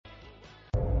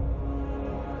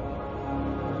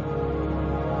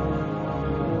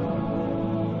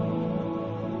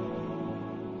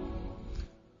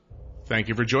Thank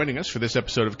you for joining us for this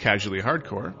episode of Casually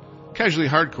Hardcore. Casually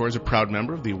Hardcore is a proud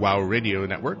member of the WOW Radio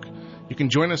Network. You can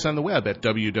join us on the web at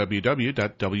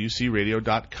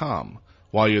www.wcradio.com.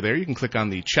 While you're there, you can click on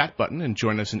the chat button and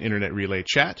join us in Internet Relay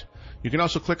Chat. You can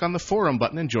also click on the forum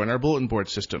button and join our bulletin board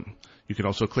system. You can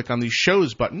also click on the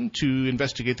shows button to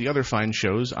investigate the other fine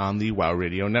shows on the WOW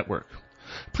Radio Network.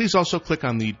 Please also click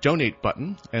on the donate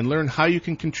button and learn how you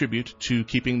can contribute to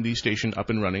keeping the station up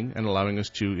and running and allowing us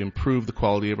to improve the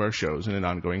quality of our shows in an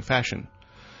ongoing fashion.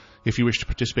 If you wish to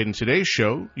participate in today's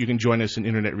show, you can join us in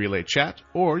Internet Relay Chat,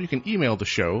 or you can email the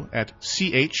show at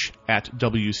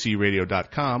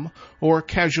ch@wcradio.com or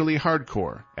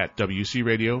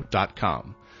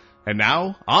casuallyhardcore@wcradio.com. And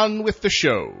now, on with the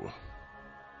show.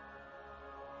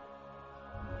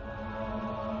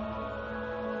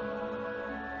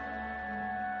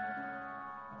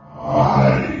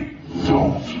 I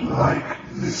don't like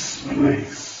this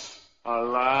place.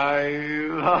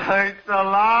 Alive! It's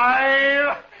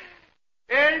alive!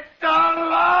 It's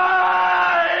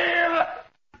alive!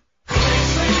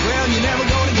 Well, you're never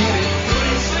gonna get it.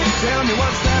 Tell me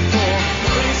what's that for?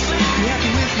 You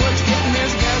happy with what you're getting? There's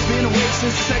a guy's been awake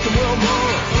since the Second World War.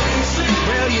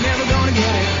 Well, you're never gonna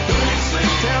get it.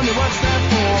 Tell me what's that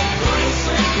for?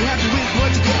 You happy with what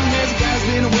you're getting? There's a guy's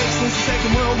been awake since the Second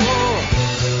World War.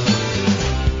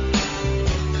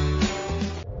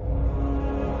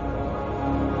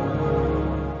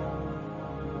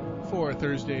 For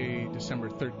Thursday, December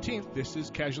 13th, this is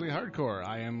Casually Hardcore.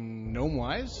 I am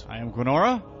Gnomewise. I am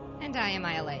Gwenora. And I am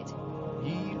Iolate.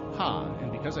 Yee-haw.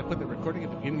 And because I put the recording at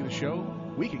the beginning of the show,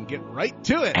 we can get right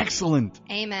to it. Excellent.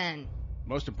 Amen.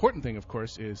 Most important thing, of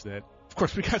course, is that, of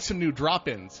course, we got some new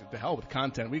drop-ins. To hell with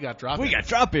content, we got drop-ins. We got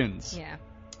drop-ins. Yeah.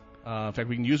 In fact,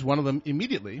 we can use one of them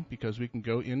immediately because we can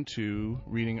go into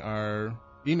reading our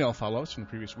email follow-ups from the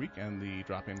previous week, and the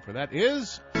drop-in for that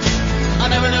is... I'll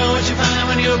never know what you find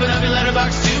when you open up your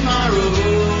letterbox tomorrow.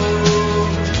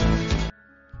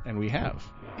 And we have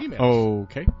emails.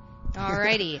 Okay.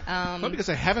 Alrighty. Well, because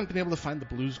I haven't been able to find the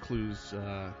Blues Clues.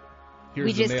 Here's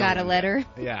We the just mail got a in. letter.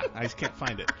 Yeah, I just can't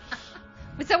find it.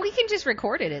 So we can just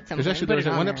record it at some There's point. actually Put there's it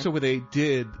on one there. episode where they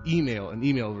did an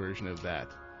email version of that.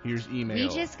 Here's email. We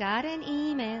just got an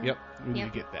email. Yep, we need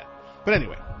Yep. to get that. But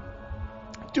anyway,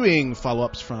 doing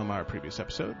follow-ups from our previous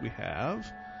episode, we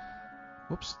have...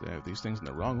 Whoops, they have these things in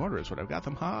the wrong order is what I've got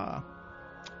them. Ha!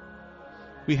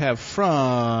 We have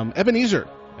from Ebenezer,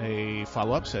 a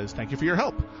follow-up, says, thank you for your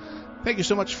help. Thank you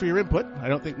so much for your input. I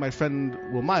don't think my friend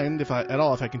will mind if I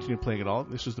continue playing at all.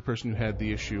 This is the person who had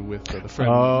the issue with the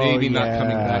friend maybe not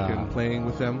coming back and playing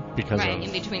with them. Because Right,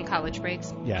 in between college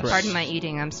breaks. Yes. Pardon my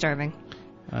eating, I'm starving.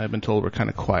 I've been told we're kind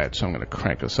of quiet, so I'm going to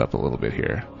crank us up a little bit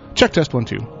here. Check test 1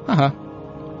 2.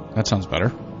 That sounds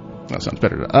better. That sounds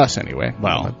better to us anyway.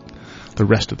 Well, the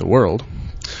rest of the world.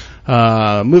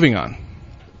 Moving on.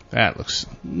 That looks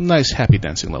nice, happy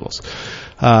dancing levels.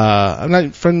 I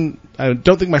don't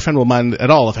think my friend will mind at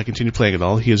all if I continue playing at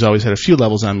all. He has always had a few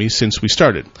levels on me since we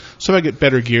started. So if I get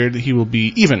better geared, he will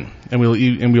be even, and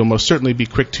we'll most certainly be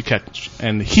quick to catch.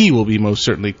 And he will be most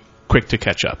certainly quick to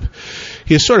catch up.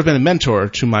 He has sort of been a mentor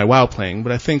to my WoW playing,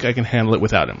 but I think I can handle it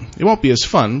without him. It won't be as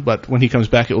fun, but when he comes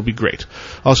back, it will be great.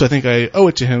 Also, I think I owe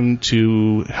it to him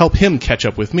to help him catch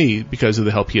up with me because of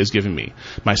the help he has given me.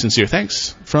 My sincere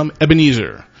thanks from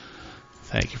Ebenezer.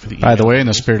 Thank you for the email. by the way, in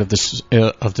the spirit of this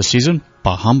of the season,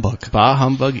 bah humbug. Bah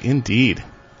humbug indeed.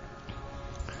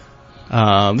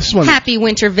 This is one. Happy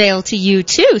winter veil to you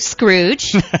too,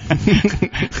 Scrooge.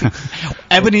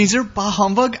 Ebenezer, bah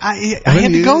humbug. I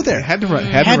had to go there. Had to run.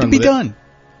 Had to be done.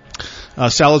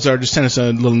 Salazar just sent us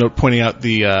a little note pointing out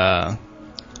the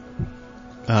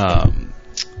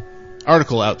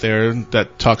article out there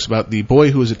that talks about the boy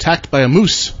who was attacked by a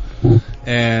moose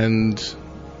and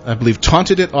I believe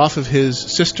taunted it off of his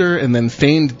sister and then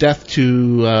feigned death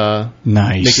to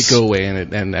Nice. make it go away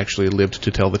and actually lived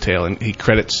to tell the tale. And he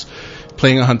credits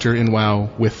playing a hunter in WoW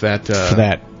with that. For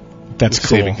that. That's with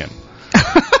cool. saving him.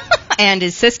 And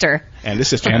his sister. And his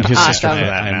sister. And his sister, Awesome. for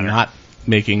that I'm matter. not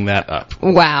making that up.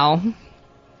 Wow.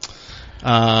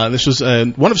 This was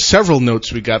one of several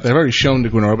notes we got that I've already shown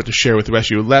to Gwenora, but to share with the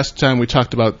rest of you. Last time we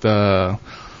talked about the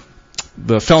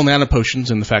Fel Mana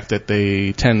Potions and the fact that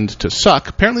they tend to suck.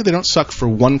 Apparently they don't suck for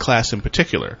one class in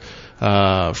particular.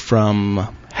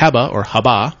 From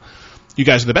Haba. You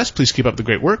guys are the best. Please keep up the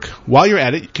great work. While you're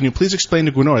at it, can you please explain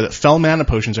to Gwenora that Fel Mana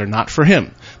Potions are not for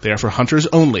him. They are for hunters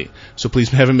only. So please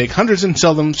have him make hundreds and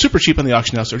sell them super cheap on the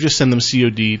auction house, or just send them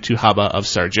COD to Haba of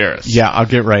Sargeras. Yeah, I'll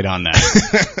get right on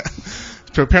that.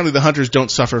 apparently the hunters don't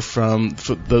suffer from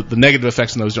the negative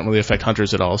effects, and those don't really affect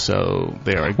hunters at all. So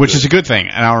they are Which is a good thing,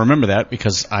 and I'll remember that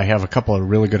because I have a couple of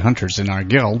really good hunters in our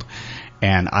guild,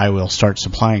 and I will start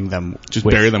supplying them. Just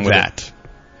with bury them with that.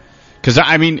 Because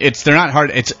I mean, they're not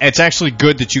hard. It's actually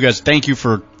good that you guys. Thank you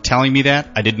for telling me that.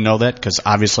 I didn't know that because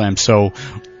obviously I'm so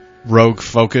rogue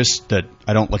focused that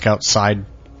I don't look outside.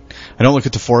 I don't look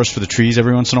at the forest for the trees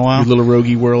every once in a while. Your little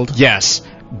roguey world. Yes,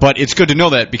 but it's good to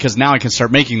know that because now I can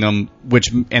start making them.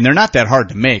 And they're not that hard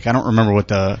to make. I don't remember what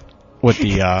the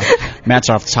mats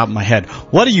are off the top of my head.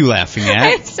 What are you laughing at?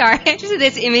 I'm sorry, I just had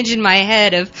this image in my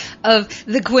head of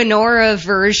the Gwenora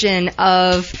version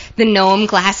of the gnome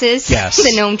glasses. Yes.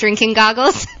 The gnome drinking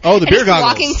goggles. Oh, the beer And he's goggles.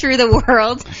 walking through the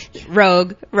world.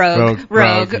 Rogue.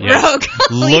 Yes.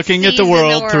 Only Looking at sees the in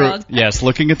world through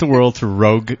looking at the world through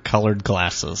rogue-colored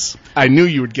glasses. I knew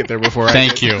you would get there before I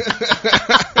Thank did. you.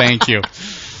 Thank you.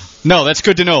 No, that's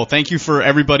good to know. Thank you for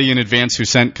everybody in advance who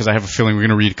sent, because I have a feeling we're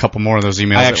going to read a couple more of those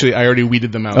emails. I already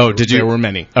weeded them out. Oh, did you? There were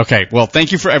many. Okay, well,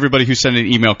 thank you for everybody who sent an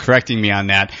email correcting me on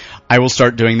that. I will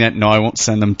start doing that. No, I won't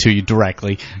send them to you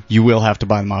directly. You will have to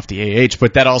buy them off the AH,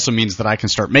 but that also means that I can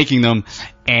start making them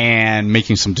and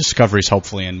making some discoveries,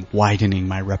 hopefully, and widening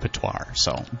my repertoire.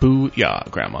 So,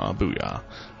 Booyah, Grandma, booyah.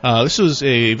 This was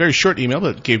a very short email,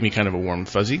 but it gave me kind of a warm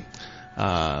fuzzy.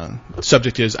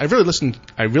 Subject is, I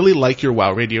really like your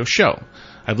WoW radio show.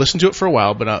 I've listened to it for a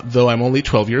while, but though I'm only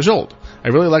 12 years old. I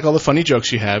really like all the funny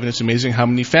jokes you have, and it's amazing how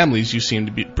many families you seem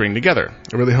to bring together.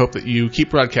 I really hope that you keep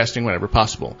broadcasting whenever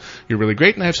possible. You're really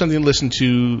great, and I have something to listen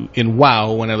to in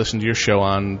WoW when I listen to your show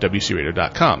on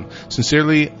WCRadio.com.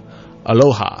 Sincerely,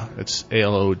 Aloha. It's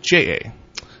ALOJA.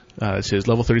 It says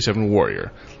Level 37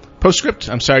 Warrior. Postscript,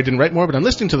 I'm sorry I didn't write more, but I'm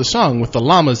listening to the song with the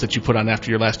llamas that you put on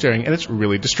after your last airing, and it's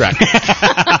really distracting.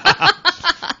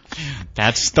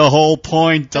 that's the whole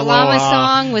point, The Aloha. llama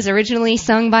song was originally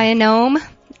sung by a gnome,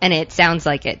 and it sounds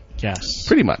like it. Yes.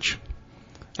 Pretty much.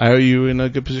 Are you in a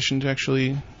good position to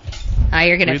actually...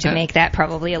 You're going to have Read to that? make that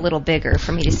probably a little bigger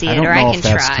for me to see I it, don't or know I if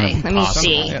can that's try. gonna be Let me possible.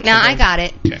 see. Yeah, No, I got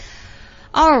it. Okay.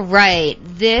 All right.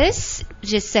 This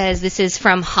just says this is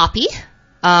from Hoppy,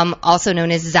 also known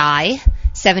as Zai,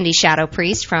 70 Shadow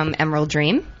Priest from Emerald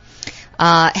Dream.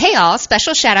 Hey all,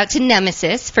 special shout out to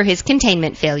Nemesis for his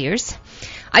containment failures.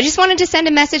 I just wanted to send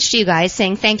a message to you guys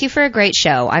saying thank you for a great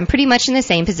show. I'm pretty much in the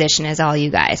same position as all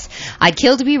you guys. I'd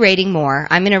kill to be raiding more.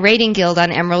 I'm in a raiding guild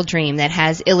on Emerald Dream that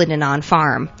has Illidan on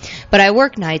farm. But I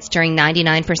work nights during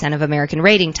 99% of American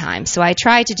raiding time, so I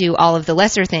try to do all of the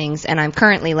lesser things, and I'm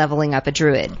currently leveling up a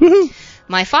druid.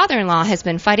 My father-in-law has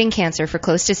been fighting cancer for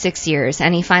close to 6 years,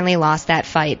 and he finally lost that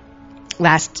fight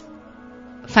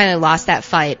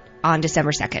on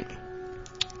December 2nd.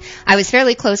 I was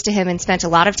fairly close to him and spent a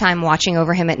lot of time watching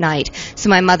over him at night so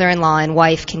my mother-in-law and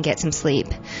wife can get some sleep.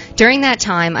 During that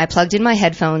time, I plugged in my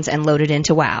headphones and loaded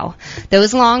into WoW.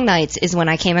 Those long nights is when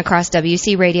I came across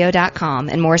WCRadio.com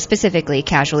and more specifically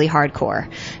Casually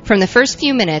Hardcore. From the first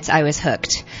few minutes, I was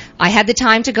hooked. I had the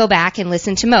time to go back and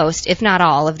listen to most, if not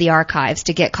all, of the archives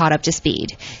to get caught up to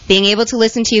speed. Being able to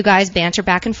listen to you guys banter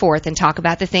back and forth and talk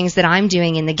about the things that I'm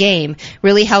doing in the game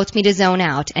really helped me to zone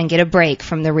out and get a break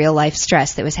from the real-life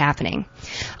stress that was happening.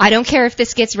 I don't care if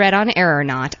this gets read on air or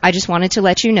not. I just wanted to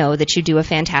let you know that you do a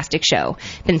fantastic show.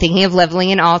 Been thinking of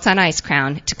leveling an alt on Ice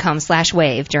Crown to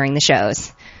come/wave during the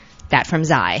shows. That from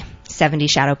Zai, 70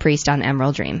 Shadow Priest on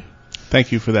Emerald Dream.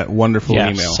 Thank you for that wonderful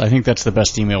Yes, email. I think that's the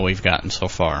best email we've gotten so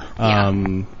far.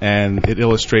 And it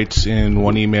illustrates in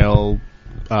one email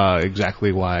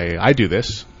exactly why I do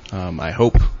this. I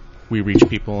hope we reach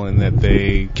people and that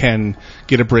they can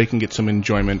get a break and get some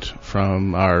enjoyment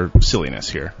from our silliness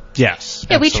here. Yes.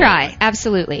 Yeah, we absolutely. try.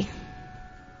 Absolutely.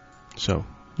 So,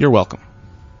 you're welcome.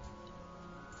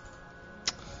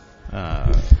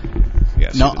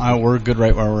 Yes. No, we're good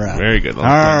right where we're at. Very good. All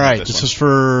right, this is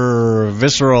for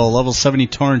Visceral, level 70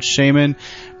 Torrent Shaman,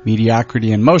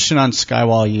 Mediocrity in Motion on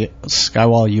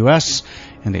Skywall US,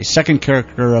 and a second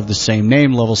character of the same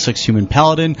name, level 6 Human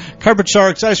Paladin, Carpet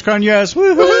Sharks, Ice Crown US,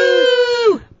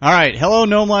 woohoo! All right, hello,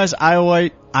 Gnomelize,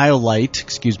 Iolite,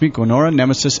 Gwenora,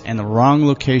 Nemesis, and the wrong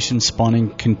location spawning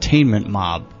containment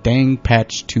mob, Dang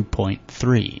Patch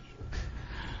 2.3.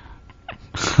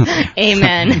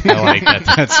 Amen. I like that.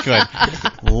 That's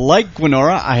good. Like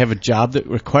Gwenora, I have a job that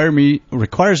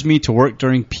requires me to work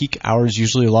during peak hours,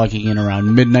 usually logging in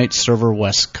around midnight server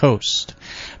West Coast.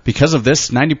 Because of this,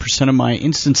 90% of my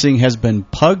instancing has been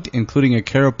pugged, including a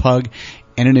Kara pug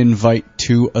and an invite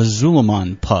to a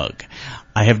Zulaman pug.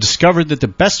 I have discovered that the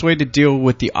best way to deal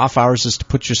with the off hours is to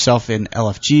put yourself in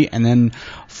LFG and then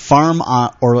farm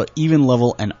or even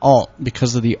level an alt.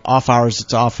 Because of the off hours,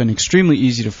 it's often extremely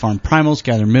easy to farm primals,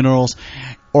 gather minerals,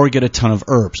 or get a ton of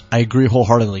herbs. I agree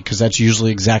wholeheartedly, because that's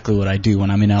usually exactly what I do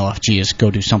when I'm in LFG, is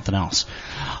go do something else.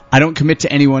 I don't commit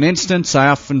to any one instance. I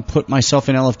often put myself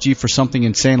in LFG for something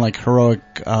insane like Heroic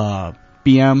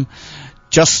BM,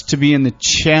 just to be in the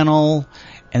channel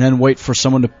and then wait for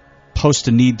someone to post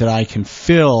a need that I can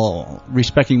fill.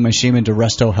 Respecting my shaman to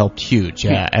resto helped huge.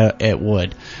 Yeah, it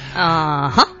would.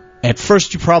 Uh-huh. At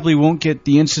first, you probably won't get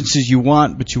the instances you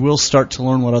want, but you will start to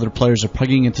learn what other players are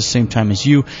pugging at the same time as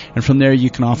you, and from there you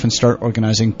can often start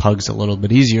organizing pugs a little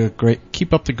bit easier. Great,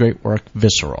 keep up the great work,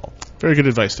 Visceral. Very good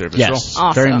advice there, Visceral. Yes,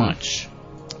 Awesome. very much.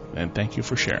 And thank you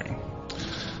for sharing.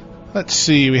 Let's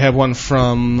see, we have one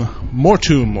from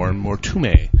Mortum, or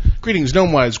Mortume. Greetings,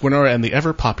 Gnomewise, Gwenora, and the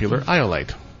ever-popular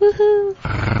Iolite.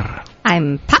 Woohoo.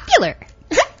 I'm popular.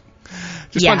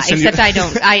 Just Yeah, wanted to send you-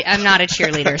 except I'm not a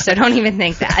cheerleader, so don't even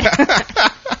think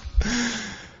that.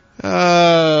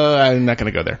 I'm not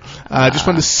going to go there. Just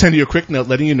wanted to send you a quick note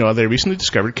letting you know that I recently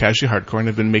discovered Casually Hardcore and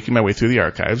have been making my way through the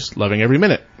archives, loving every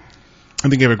minute. I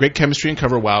think you have a great chemistry and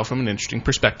cover WoW from an interesting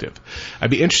perspective.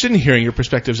 I'd be interested in hearing your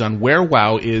perspectives on where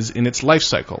WoW is in its life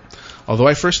cycle. Although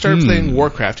I first started playing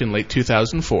Warcraft in late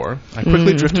 2004, I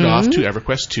quickly drifted off to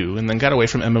EverQuest 2 and then got away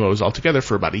from MMOs altogether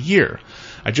for about a year.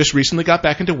 I just recently got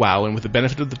back into WoW, and with the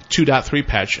benefit of the 2.3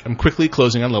 patch, I'm quickly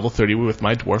closing on level 30 with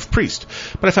my Dwarf Priest.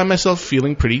 But I found myself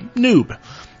feeling pretty noob.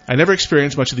 I never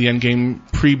experienced much of the endgame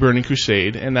pre-Burning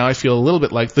Crusade, and now I feel a little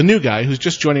bit like the new guy who's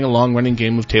just joining a long-running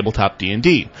game of tabletop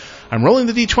D&D. I'm rolling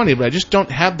the D20, but I just don't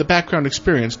have the background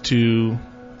experience to...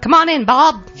 Come on in,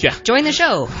 Bob. Yeah. Join the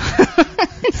show.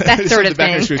 It's that sort of the background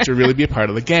thing. experience to really be a part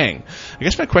of the gang. I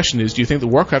guess my question is, do you think that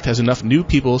Warcraft has enough new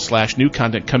people / new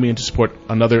content coming in to support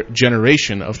another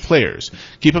generation of players?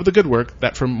 Keep up the good work.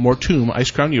 That from Mortum,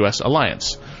 Ice Crown US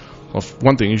Alliance. Well,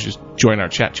 one thing, you should just join our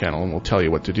chat channel and we'll tell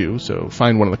you what to do. So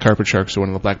find one of the Carpet Sharks or one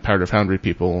of the Black Powder Foundry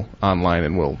people online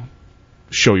and we'll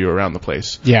show you around the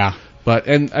place. Yeah.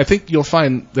 And I think you'll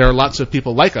find there are lots of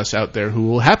people like us out there who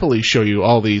will happily show you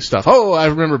all the stuff. Oh, I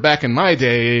remember back in my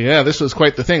day, yeah, this was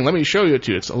quite the thing. Let me show you it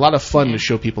to you. It's a lot of fun to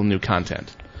show people new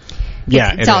content.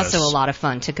 Yeah, It's also a lot of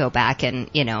fun to go back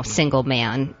and, single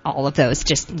man, all of those,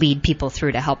 just lead people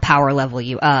through to help power level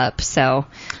you up. So,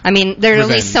 I mean, there are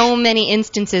only Revenge. so many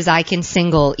instances I can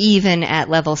single, even at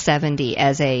level 70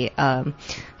 as a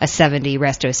 70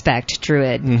 resto spec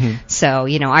druid. Mm-hmm. So,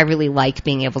 I really like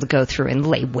being able to go through and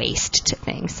lay waste to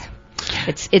things.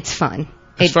 It's fun.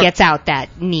 It gets out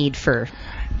that need for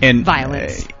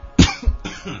violence.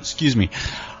 Excuse me.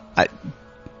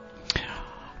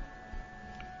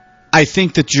 I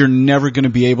think that you're never going to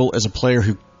be able, as a player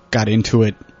who got into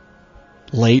it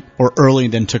late or early,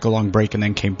 then took a long break and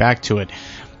then came back to it,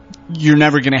 you're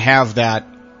never going to have that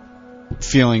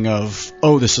feeling of,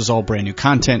 oh, this is all brand new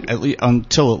content,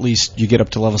 until at least you get up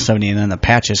to level 70 and then the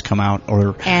patches come out.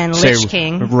 And Lich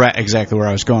King. Exactly where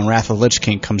I was going. Wrath of the Lich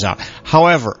King comes out.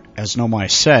 However, as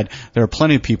Nomai said, there are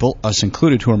plenty of people, us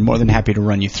included, who are more than happy to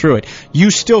run you through it.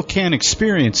 You still can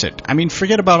experience it. I mean,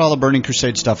 forget about all the Burning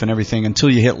Crusade stuff and everything until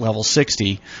you hit level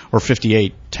 60, or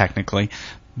 58 technically.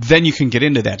 Then you can get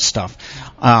into that stuff.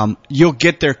 You'll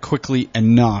get there quickly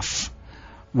enough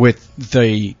with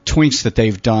the tweaks that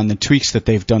they've done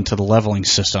to the leveling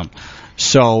system.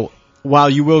 So while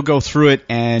you will go through it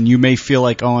and you may feel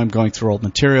like, oh, I'm going through old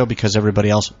material because everybody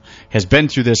else has been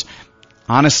through this,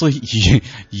 honestly,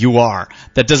 you are.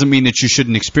 That doesn't mean that you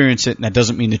shouldn't experience it, and that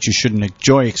doesn't mean that you shouldn't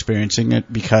enjoy experiencing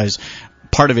it, because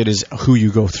part of it is who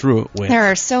you go through it with.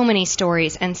 There are so many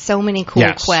stories and so many cool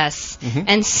quests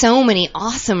and so many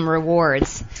awesome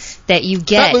rewards that you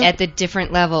get at the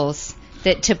different levels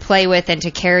that to play with and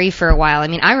to carry for a while. I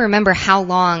mean, I remember how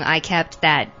long I kept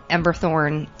that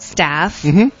Emberthorn staff.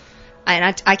 Mm-hmm.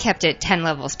 And I kept it 10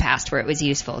 levels past where it was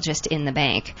useful, just in the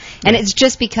bank. And it's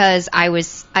just because it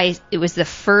was the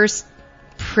first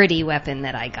pretty weapon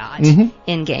that I got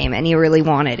in game, and you really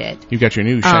wanted it. You got your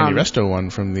new shiny resto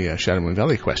one from the Shadow Moon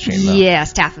Valley quest chain, though. Yeah,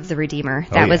 Staff of the Redeemer.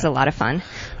 That was a lot of fun.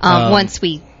 Once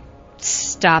we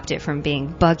stopped it from being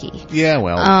buggy. Yeah,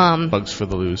 well, bugs for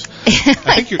the lose.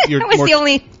 I think you're that was more the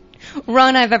only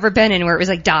run I've ever been in where it was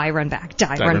like die, run back,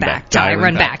 die, run back, die,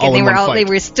 run back, and they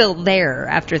were still there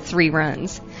after 3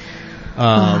 runs.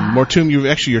 Mortum,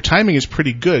 your timing is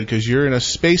pretty good because you're in a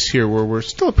space here where we're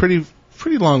still a pretty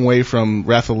long way from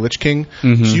Wrath of the Lich King, so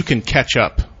you can catch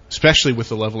up. Especially with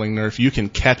the leveling nerf, you can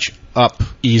catch up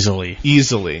easily.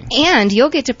 And you'll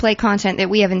get to play content that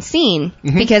we haven't seen,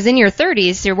 because in your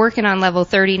 30s, you're working on level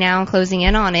 30 now, closing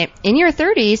in on it. In your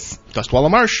 30s...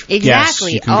 Dustwallow Marsh.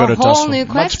 Exactly. Yes, you can go to whole new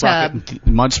quest hub.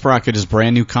 Mud Sprocket is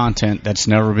brand new content that's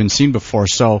never been seen before,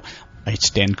 so I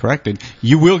stand corrected.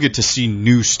 You will get to see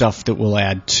new stuff that will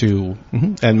add to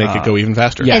and make it go even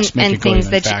faster. Yes, make and it go things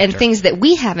even that faster. and things that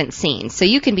we haven't seen. So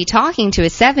you can be talking to a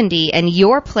 70, and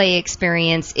your play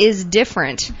experience is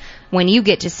different when you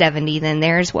get to 70 than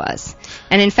theirs was.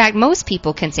 And in fact, most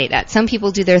people can say that. Some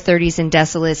people do their 30s in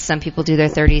Desolace. Some people do their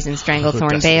 30s in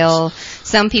Stranglethorn Vale.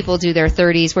 Some people do their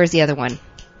 30s. Where's the other one?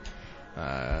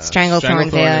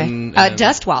 Stranglethorn Vale.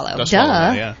 Dustwallow.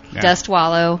 Dustwallow, yeah.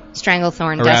 Dustwallow,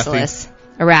 Stranglethorn, Arathi. Desolace.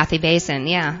 Arathi Basin,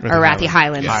 yeah. Arathi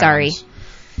Highlands, Yeah. sorry.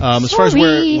 As far as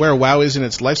Sorry. where WoW is in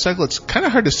its life cycle, it's kind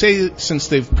of hard to say since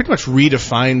they've pretty much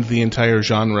redefined the entire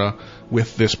genre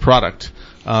with this product.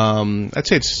 I'd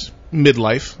say it's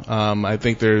midlife. I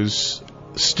think there's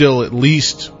still at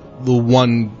least the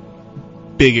one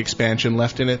big expansion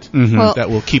left in it Well-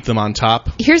 that will keep them on top.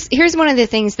 Here's one of the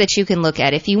things that you can look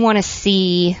at if you want to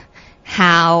see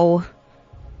how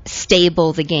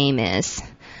stable the game is.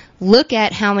 Look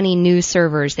at how many new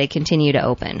servers they continue to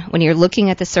open. When you're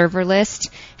looking at the server list,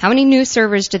 how many new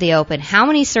servers do they open? How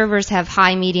many servers have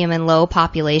high, medium, and low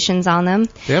populations on them?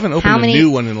 They haven't How opened many- a new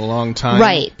one in a long time,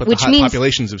 Right, but which the means-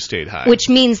 populations have stayed high. Which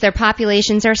means their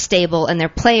populations are stable and their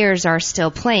players are still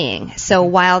playing. So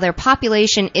while their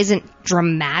population isn't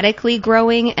dramatically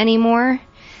growing anymore,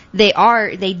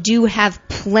 they do have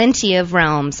plenty of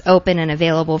realms open and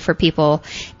available for people,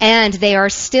 and they are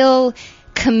still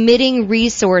committing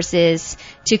resources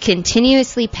to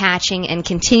continuously patching and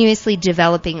continuously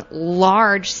developing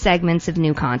large segments of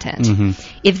new content.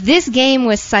 If this game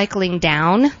was cycling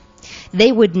down, they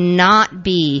would not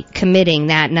be committing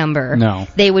that number. No.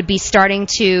 They would be starting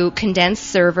to condense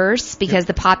servers because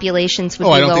the populations would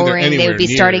Oh, I be don't think they're lowering. They anywhere would be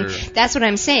near- starting. That's what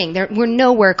I'm saying. We're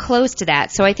nowhere close to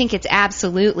that. So I think it's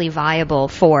absolutely viable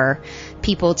for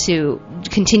people to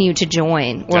continue to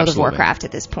join World of Absolutely. Warcraft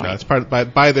at this point. It's part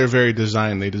by their very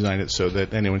design. They design it so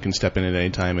that anyone can step in at any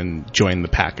time and join the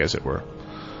pack, as it were.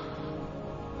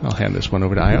 I'll hand this one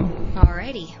over to Io.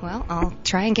 Alrighty. Well, I'll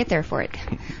try and get there for it.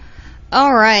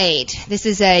 All right. This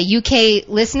is a UK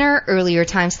listener. Earlier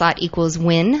time slot equals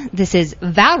win. This is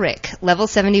Valric, level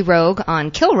 70 rogue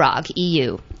on Kilrog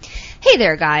EU. Hey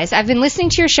there, guys. I've been listening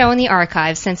to your show in the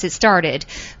archive since it started,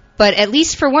 but at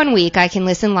least for 1 week I can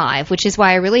listen live, which is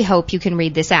why I really hope you can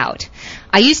read this out.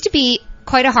 I used to be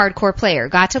quite a hardcore player,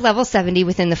 got to level 70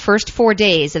 within the first 4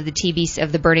 days of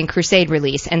the Burning Crusade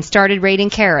release, and started raiding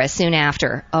Kara soon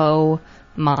after. Oh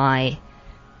my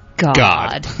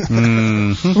God.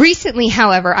 Recently,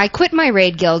 however, I quit my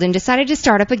raid guild and decided to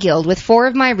start up a guild with 4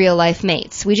 of my real-life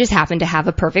mates. We just happen to have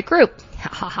a perfect group. Ha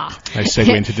ha ha. Nice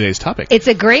segue into today's topic. It's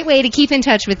a great way to keep in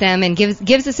touch with them and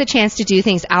gives us a chance to do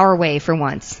things our way for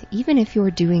once, even if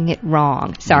you're doing it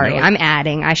wrong. Sorry, I'm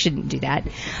adding. I shouldn't do that.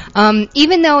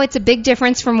 Even though it's a big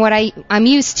difference from what I'm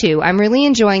used to, I'm really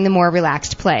enjoying the more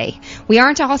relaxed play. We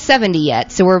aren't all 70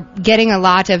 yet, so we're getting a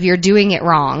lot of "you're doing it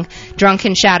wrong."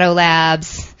 Drunken Shadow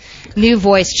Labs. New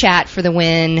voice chat for the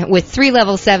win. With 3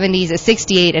 level 70s, a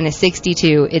 68, and a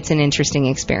 62, it's an interesting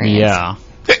experience. Yeah.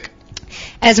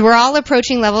 As we're all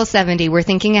approaching level 70, we're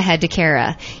thinking ahead to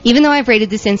Kara. Even though I've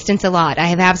rated this instance a lot, I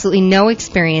have absolutely no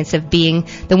experience of being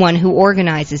the one who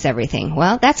organizes everything.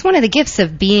 Well, that's one of the gifts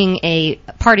of being a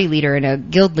party leader and a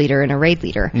guild leader and a raid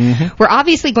leader. We're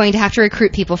obviously going to have to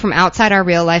recruit people from outside our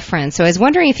real-life friends, so I was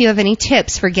wondering if you have any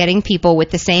tips for getting people with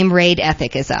the same raid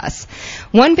ethic as us.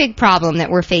 One big problem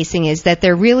that we're facing is that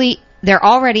there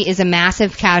already is a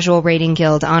massive casual raiding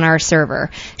guild on our server.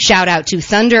 Shout out to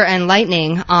Thunder and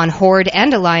Lightning on Horde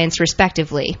and Alliance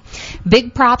respectively.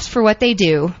 Big props for what they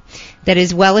do that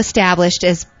is well established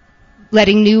as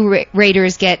letting new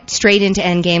raiders get straight into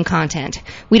endgame content.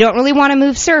 We don't really want to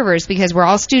move servers because we're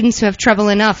all students who have trouble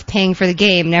enough paying for the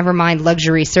game, never mind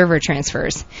luxury server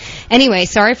transfers. Anyway,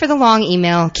 sorry for the long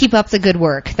email. Keep up the good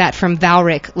work. That from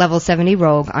Valric, level 70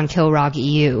 rogue on Kilrog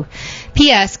EU.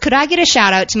 P.S. Could I get a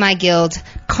shout out to my guild,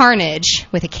 Carnage,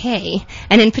 with a K,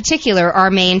 and in particular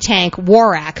our main tank,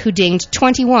 Warak, who dinged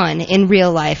 21 in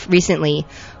real life recently.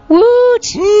 Woot!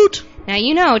 Woot! Now,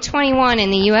 you know, 21 in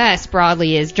the U.S.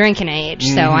 broadly is drinking age,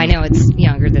 so I know it's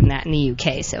younger than that in the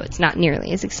U.K., so it's not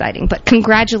nearly as exciting. But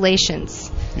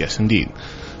congratulations. Yes, indeed.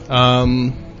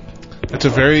 That's a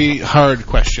very hard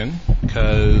question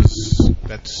because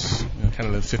that's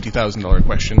kind of the $50,000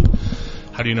 question.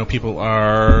 How do you know people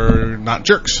are not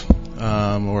jerks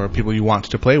or people you want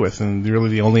to play with? And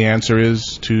really the only answer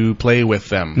is to play with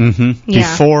them.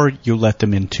 Yeah. Before you let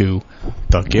them into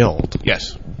the guild.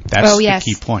 Yes. That's yes.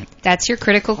 the key point. That's your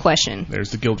critical question.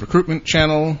 There's the guild recruitment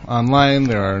channel online.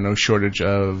 There are no shortage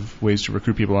of ways to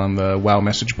recruit people on the WoW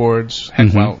message boards.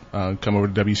 Heck, WoW, come over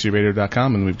to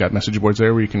WCRadio.com and we've got message boards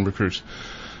there where you can recruit.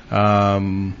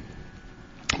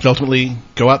 But ultimately,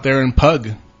 go out there and pug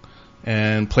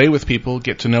and play with people,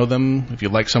 get to know them. If you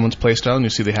like someone's playstyle and you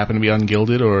see they happen to be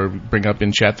ungilded or bring up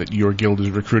in chat that your guild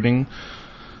is recruiting,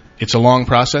 it's a long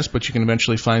process, but you can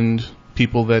eventually find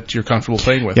people that you're comfortable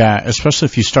playing with. Yeah, especially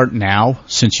if you start now,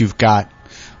 since you've got,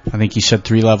 I think you said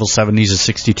 3 level 70s, a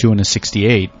 62 and a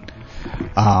 68.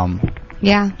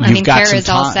 Yeah, I mean, Kara's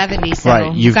all 70, so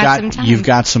right. you've got some time. You've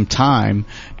got some time,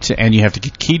 and you have to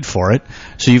get keyed for it.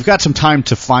 So you've got some time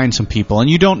to find some people, and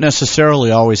you don't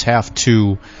necessarily always have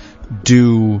to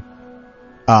do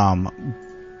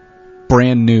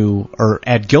brand new or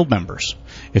add guild members.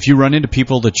 If you run into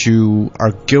people that you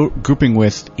are grouping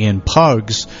with in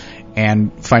pugs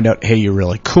and find out, hey, you're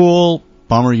really cool,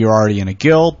 bummer you're already in a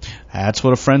guild, that's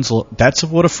what a friends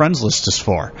list is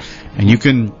for. And you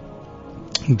can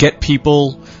get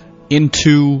people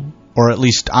into, or at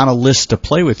least on a list to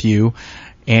play with you,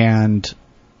 and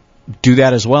do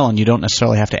that as well, and you don't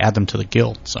necessarily have to add them to the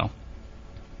guild. So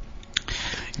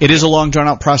it is a long,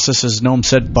 drawn-out process, as Noam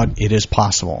said, but it is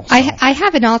possible. So. I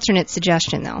have an alternate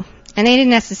suggestion, though, and they didn't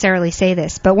necessarily say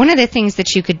this, but one of the things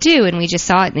that you could do, and we just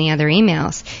saw it in the other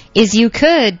emails, is you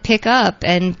could pick up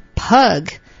and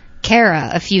pug Kara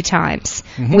a few times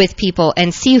with people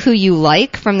and see who you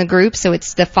like from the group. So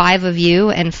it's the 5 of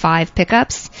you and 5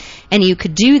 pickups. And you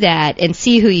could do that and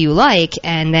see who you like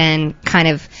and then kind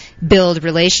of build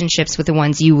relationships with the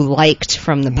ones you liked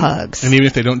from the pugs. And even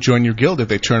if they don't join your guild, if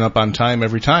they turn up on time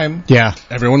every time,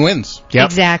 everyone wins. Yep.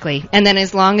 Exactly. And then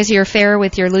as long as you're fair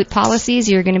with your loot policies,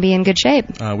 you're going to be in good shape.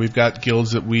 We've got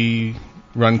guilds that we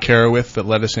run Kara with that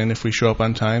let us in if we show up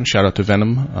on time. Shout out to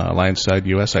Venom, Alliance Side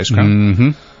US Ice Crown.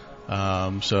 Mm-hmm.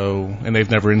 And they've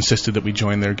never insisted that we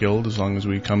join their guild as long as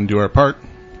we come do our part.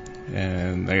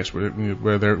 And I guess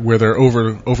where their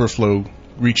overflow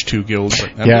reach to guild. But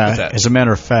I'm good with that. As a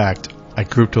matter of fact, I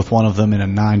grouped with one of them in a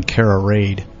non-Kara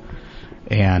raid,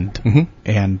 and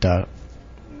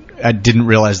I didn't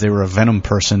realize they were a Venom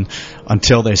person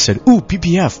until they said, "Ooh,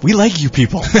 PPF, we like you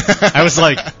people." I was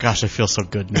like, "Gosh, I feel so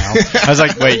good now." I was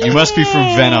like, "Wait, you must be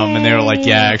from Venom," and they were like,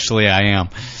 "Yeah, actually, I am."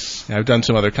 I've done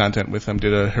some other content with them,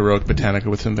 did a Heroic Botanica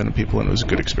with some Venom people, and it was a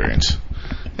good experience.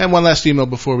 And one last email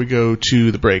before we go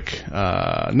to the break.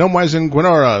 Gnomewise and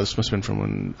Gwenora, this must have been from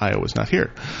when Io was not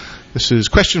here. This is a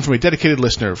question from a dedicated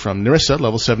listener from Nerissa,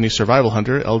 level 70 Survival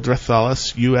Hunter,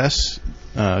 Eldrethalis, U.S.,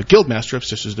 Guildmaster of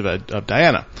Sisters of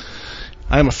Diana.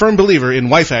 I am a firm believer in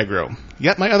wife aggro,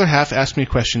 yet my other half asked me a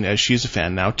question as she is a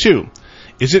fan now, too.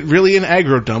 Is it really an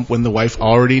aggro dump when the wife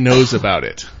already knows about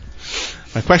it?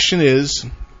 My question is,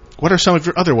 what are some of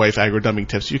your other wife aggro dumping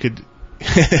tips you could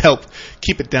help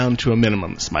keep it down to a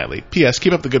minimum, Smiley? P.S.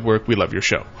 Keep up the good work. We love your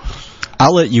show.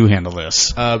 I'll let you handle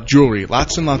this. Jewelry.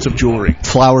 Lots and lots of jewelry.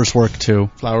 Flowers work,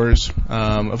 too. Flowers.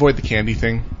 Avoid the candy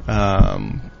thing.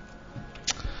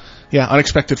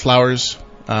 Unexpected flowers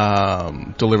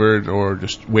delivered or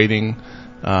just waiting.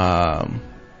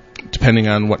 Depending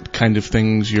on what kind of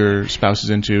things your spouse is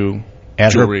into.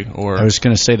 Jewelry. I was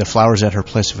going to say the flowers at her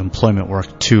place of employment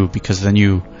work, too, because then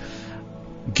you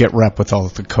get rep with all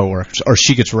of the coworkers, or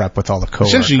she gets rep with all the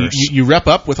coworkers. Essentially, you rep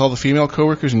up with all the female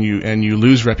coworkers, and you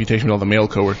lose reputation with all the male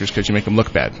coworkers because you make them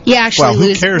look bad. You actually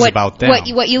who cares about them?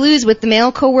 What you lose with the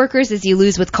male coworkers is you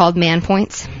lose what's called man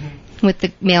points with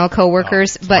the male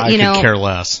coworkers. But I could care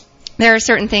less. There are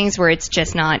certain things where it's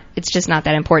just not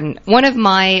that important. One of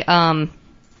my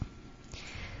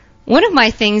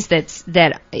things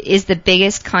that is the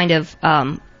biggest kind of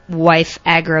wife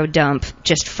aggro dump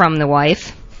just from the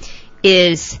wife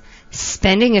is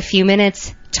spending a few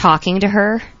minutes talking to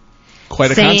her.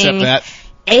 Quite a concept, that.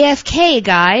 AFK,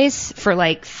 guys, for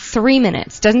like 3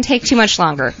 minutes. Doesn't take too much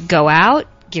longer. Go out,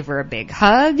 give her a big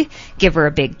hug, give her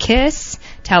a big kiss,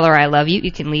 tell her I love you.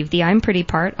 You can leave the I'm pretty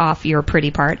part off your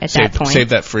pretty part at that point. Save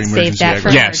that for emergency.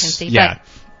 Emergency. Yeah.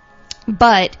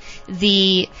 But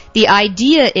the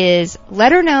idea is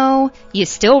let her know you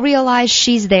still realize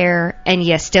she's there and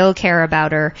you still care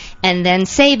about her, and then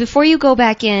say before you go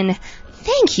back in,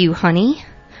 thank you, honey,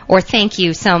 or thank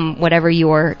you, whatever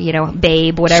your,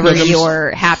 babe, whatever Snuggums.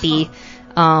 your happy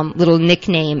little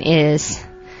nickname is.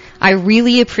 I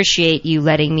really appreciate you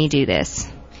letting me do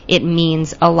this. It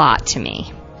means a lot to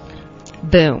me.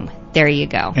 Boom. There you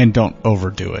go. And don't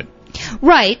overdo it.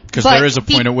 Right, because there is a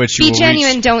point at which you will be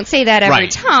genuine. Don't say that every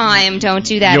time. Don't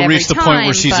do that every time. You'll reach the point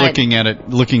where she's looking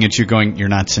at you, going, "You're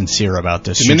not sincere about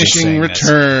this." Diminishing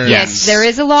returns. Yes, there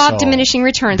is a law of diminishing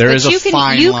returns. There but is a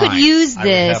fine line. Could use this.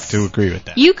 I would have to agree with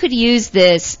that. You could use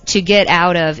this to get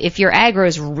out of if your aggro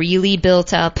is really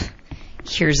built up.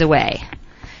 Here's a way.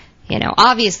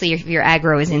 Obviously, if your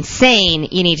aggro is insane,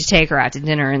 you need to take her out to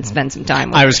dinner and spend some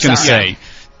time with her. I was going to say.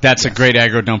 That's a great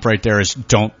aggro dump right there, is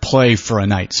don't play for a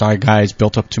night. Sorry, guys,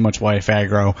 built up too much wife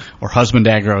aggro or husband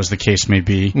aggro, as the case may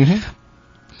be.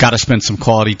 Got to spend some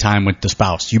quality time with the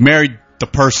spouse. You married the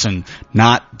person,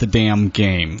 not the damn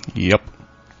game. Yep.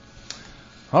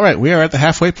 All right, we are at the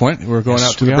halfway point. We're going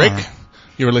out to the break.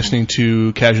 You're listening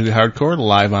to Casually Hardcore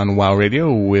live on WoW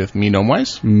Radio with me,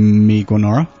 Gnomewise. Me,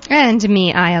 Gwenora. And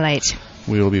me, Iolite.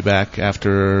 We will be back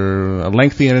after a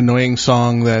lengthy and annoying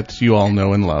song that you all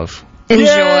know and love. Enjoy.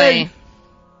 Yay!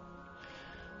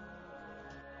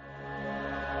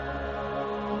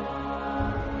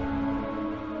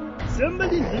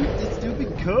 Somebody loot the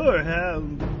stupid car, huh?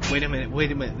 Wait a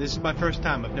minute. This is my first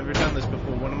time. I've never done this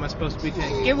before. What am I supposed to be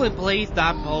doing? It would please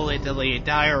stop pull until the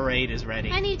entire raid is ready.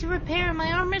 I need to repair.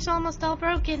 My armor's almost all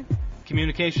broken.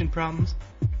 Communication problems?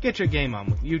 Get your game on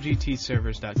with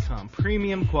UGTservers.com.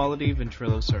 Premium quality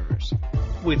Ventrilo servers.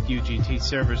 With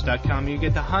UGTservers.com, you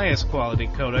get the highest quality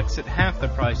codecs at half the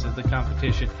price of the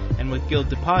competition, and with Guild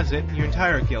Deposit, your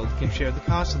entire guild can share the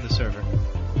cost of the server.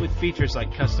 With features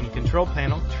like custom control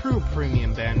panel, true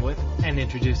premium bandwidth, and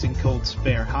introducing Cold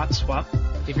Spare Hot Swap,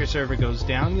 if your server goes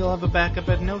down, you'll have a backup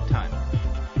at no time.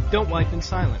 Don't wipe in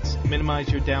silence.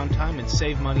 Minimize your downtime and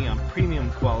save money on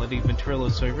premium quality Ventrilo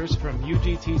servers from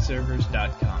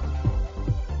UGTservers.com.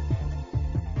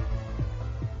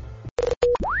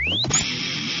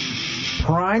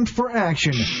 Primed for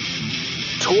action.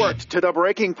 Torqued to the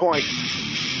breaking point.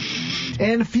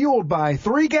 And fueled by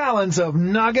 3 gallons of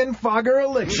Noggin Fogger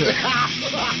Elixir.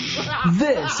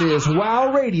 This is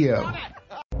WoW Radio.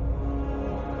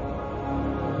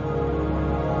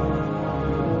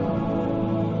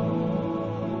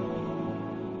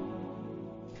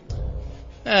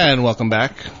 And welcome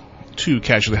back to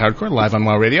Casually Hardcore, live on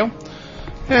WoW Radio.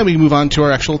 And we move on to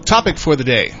our actual topic for the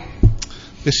day.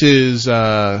 This is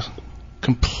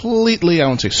completely, I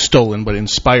won't say stolen, but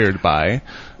inspired by...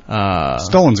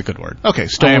 Stolen's a good word. Okay,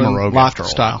 stolen, I am a rogue lock, after a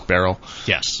stock, while. barrel.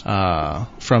 Yes.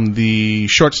 From the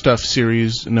short stuff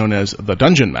series known as The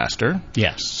Dungeon Master.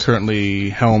 Yes. Currently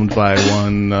helmed by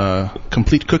one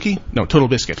Complete Cookie? No, Total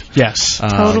Biscuit. Yes.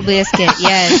 Total Biscuit,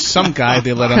 yes. Some guy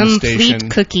they let on the station.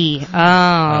 Complete Cookie. Oh,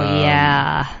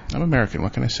 yeah. I'm American,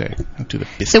 what can I say? I'll do the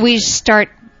biscuit. So we start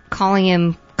calling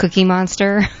him Cookie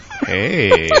Monster?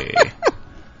 Hey.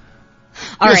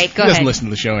 All right, go ahead. He doesn't ahead. listen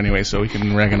to the show anyway, so we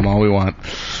can rag on him all we want.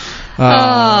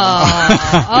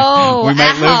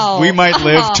 We might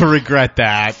live to regret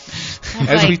that.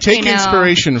 As we take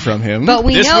inspiration from him. But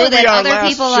we This know will be that our other last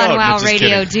people show. on No, WoW just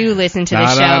Radio kidding. do listen to the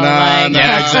show.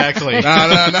 Yeah, exactly.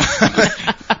 No.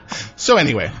 So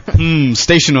anyway.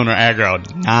 Station owner aggro.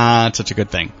 Not such a good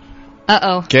thing.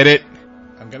 Uh-oh. Get it?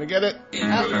 I'm going to get it.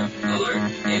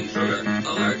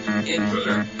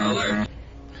 Intruder alert.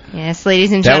 Yes,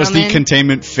 ladies and That was gentlemen. the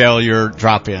containment failure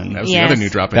drop-in. That was the other new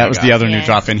drop-in. That was the other new Yes.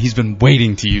 drop-in. He's been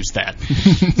waiting to use that.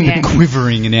 Yeah.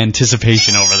 Quivering in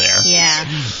anticipation over there. Yeah.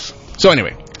 So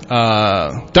anyway,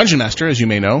 Dungeon Master, as you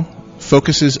may know,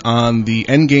 focuses on the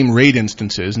endgame raid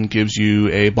instances and gives you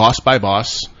a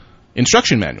boss-by-boss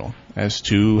instruction manual as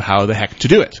to how the heck to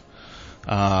do it.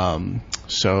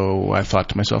 So I thought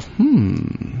to myself,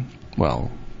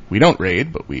 well, we don't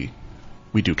raid, but we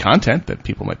do content that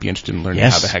people might be interested in learning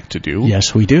how the heck to do.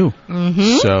 Yes, we do.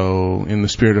 Mm-hmm. So, in the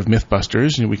spirit of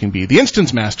Mythbusters, we can be the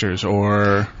Instance Masters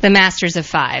or... The Masters of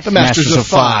Five. The Masters of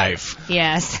Five.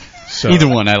 Yes. So, Either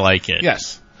one, I like it.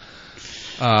 Yes.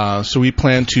 So we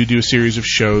plan to do a series of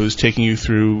shows taking you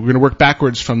through... We're going to work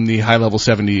backwards from the high-level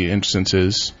 70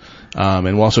 instances, and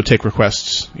we'll also take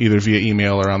requests either via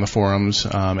email or on the forums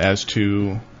as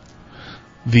to...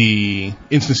 the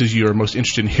instances you are most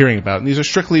interested in hearing about. And these are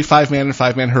strictly 5-man and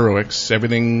 5-man heroics,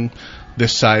 everything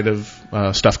this side of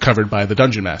stuff covered by the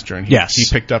Dungeon Master. And he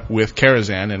picked up with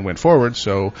Karazhan and went forward,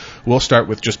 so we'll start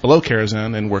with just below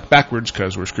Karazhan and work backwards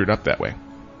because we're screwed up that way.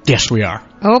 Yes, we are.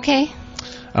 Okay.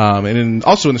 And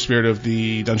also in the spirit of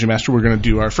the Dungeon Master, we're going to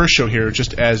do our first show here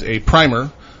just as a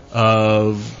primer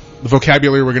of the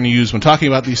vocabulary we're going to use when talking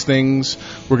about these things.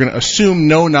 We're going to assume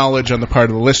no knowledge on the part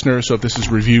of the listener, so if this is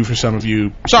review for some of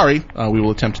you, sorry, we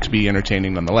will attempt to be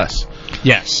entertaining nonetheless.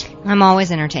 Yes. I'm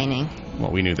always entertaining.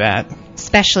 Well, we knew that.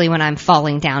 Especially when I'm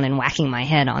falling down and whacking my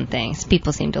head on things.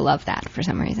 People seem to love that for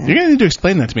some reason. You're going to need to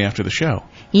explain that to me after the show.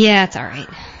 Yeah, it's all right.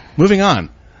 Moving on.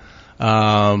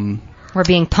 We're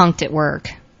being punked at work,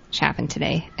 which happened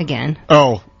today again.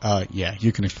 Oh, yeah,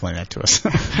 you can explain that to us.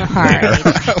 All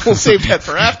right. We'll save that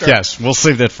for after. Yes, we'll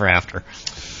save that for after.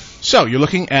 So, you're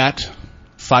looking at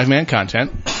 5-man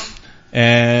content,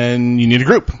 and you need a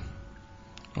group.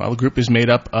 Well, the group is made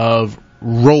up of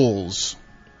roles,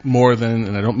 more than,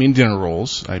 and I don't mean dinner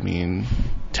roles, I mean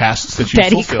tasks that you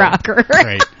Betty fulfill. Crocker.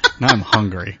 Great. Now I'm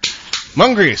hungry.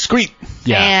 Mungry, Squeak.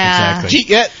 Yeah. exactly. Cheat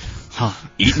yet? Huh.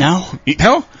 Eat now? Eat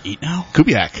now? Eat now?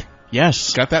 Kubiak.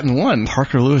 Yes. Got that in one.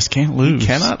 Parker Lewis can't lose. He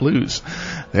cannot lose.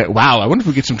 Wow, I wonder if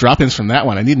we get some drop-ins from that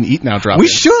one. I need an Eat Now drop-in. We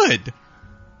should.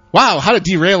 Wow, how to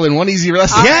derail in one easy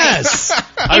lesson. Yes.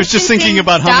 I was just thinking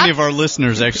about how many of our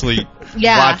listeners actually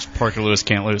Yeah. watch Parker Lewis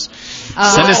Can't Lose.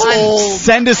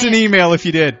 Send us an email if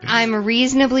you did. I'm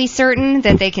reasonably certain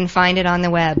that they can find it on the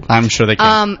web. I'm sure they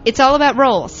can. It's all about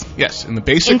roles. Yes, and the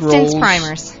basic Instance roles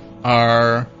primers.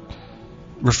 are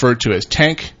referred to as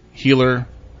tank, healer,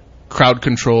 crowd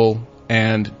control,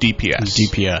 and DPS.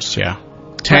 DPS, yeah.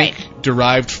 Tank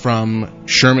derived from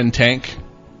Sherman tank,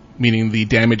 meaning the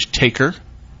damage taker.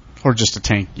 Or just a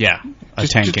tank, yeah. A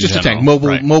tank in just general. a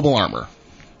tank, mobile armor.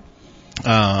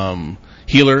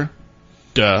 Healer,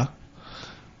 duh.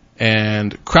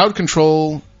 And crowd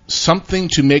control, something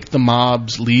to make the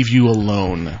mobs leave you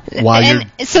alone while you're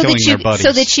killing their buddies.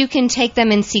 So that you can take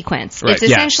them in sequence. Right. It's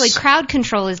essentially crowd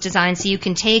control is designed so you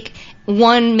can take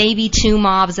one, maybe two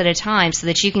mobs at a time so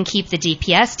that you can keep the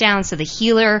DPS down so the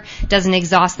healer doesn't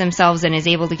exhaust themselves and is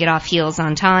able to get off heals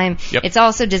on time. Yep. It's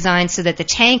also designed so that the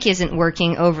tank isn't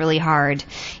working overly hard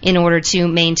in order to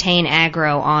maintain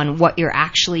aggro on what you're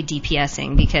actually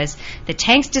DPSing, because the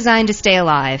tank's designed to stay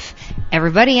alive.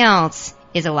 Everybody else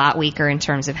is a lot weaker in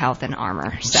terms of health and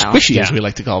armor. So, squishy, as we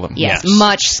like to call them. Yes,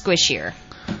 much squishier.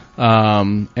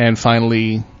 And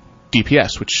finally,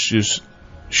 DPS, which is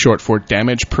short for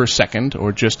damage per second,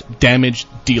 or just damage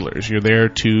dealers. You're there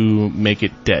to make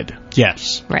it dead.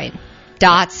 Yes. Right.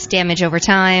 Dots, damage over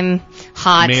time.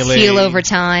 Hots, Melee. heal over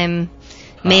time.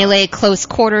 Melee, close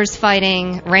quarters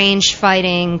fighting, ranged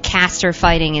fighting, caster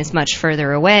fighting is much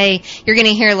further away. You're going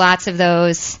to hear lots of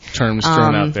those terms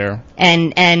thrown out there.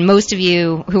 And most of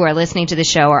you who are listening to the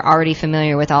show are already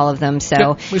familiar with all of them.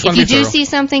 So if you do see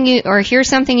something or hear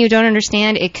something you don't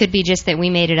understand, it could be just that we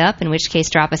made it up, in which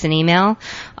case drop us an email.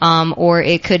 Or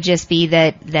it could just be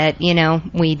that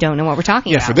we don't know what we're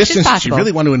talking about. Yeah, for this instance, possible. you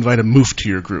really want to invite a moof to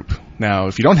your group. Now,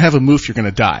 if you don't have a moof, you're going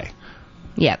to die.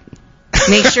 Yep.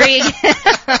 Make sure you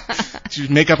Did you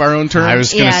make up our own terms? I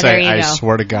was going to say, I go.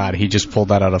 swear to God, he just pulled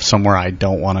that out of somewhere I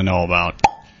don't want to know about.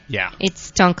 Yeah. It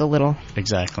stunk a little.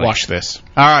 Exactly. Watch this.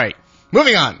 All right.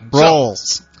 Moving on.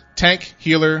 Roles. So, tank,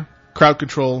 healer, crowd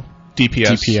control,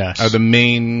 DPS are the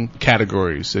main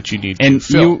categories that you need to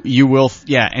fill. you will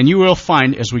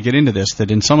find as we get into this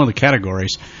that in some of the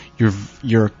categories,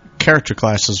 your character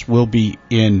classes will be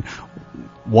in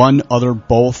one, other,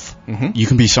 both. Mm-hmm. You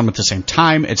can be some at the same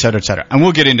time, et cetera, and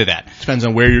we'll get into that. Depends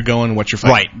on where you're going and what you're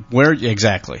fighting. Right.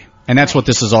 Exactly. And that's what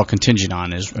this is all contingent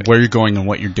on, is where you're going and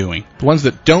what you're doing. The ones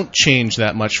that don't change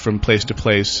that much from place to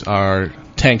place are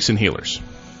tanks and healers.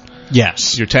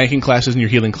 Yes. Your tanking classes and your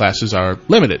healing classes are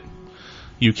limited.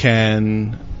 You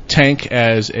can tank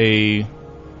as a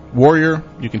warrior,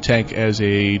 you can tank as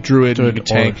a druid, you can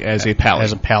tank as a pally.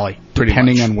 As a pally,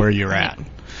 depending on where you're at.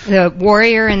 The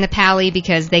warrior and the pally,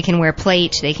 because they can wear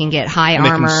plate, they can get high and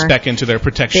armor. They can spec into their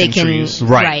protection trees.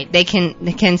 Right. They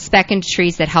can spec into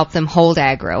trees that help them hold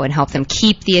aggro and help them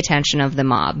keep the attention of the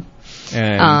mob.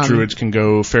 And druids can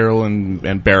go feral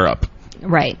and bear up.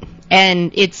 Right.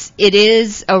 And there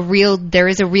is a real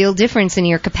difference in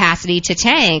your capacity to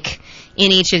tank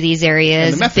in each of these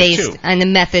areas, based on the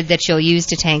method that you'll use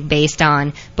to tank, based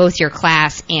on both your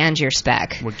class and your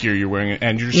spec. What gear you're wearing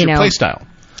and your play style.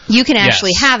 You can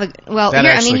actually have here's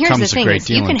the thing: is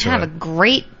you can have a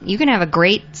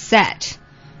great set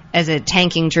as a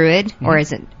tanking druid, or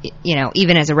as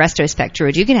even as a resto-spec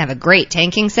druid. You can have a great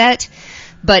tanking set.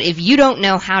 But if you don't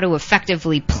know how to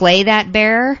effectively play that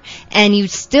bear, and you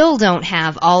still don't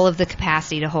have all of the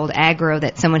capacity to hold aggro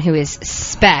that someone who is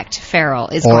spec'd feral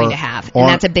is going to have, and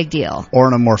that's a big deal. Or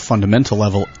on a more fundamental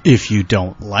level, if you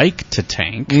don't like to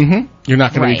tank, you're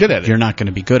not going to be good at it. You're not going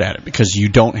to be good at it because you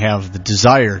don't have the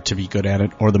desire to be good at it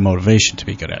or the motivation to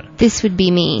be good at it. This would be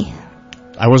me.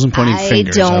 I wasn't pointing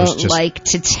fingers. I don't like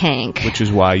to tank. Which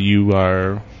is why you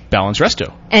are balanced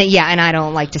resto. And I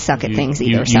don't like to suck at things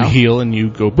either. You heal and you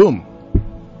go boom.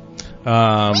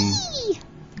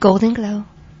 Golden glow.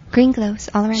 Green glows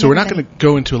all around. So we're not going to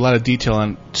go into a lot of detail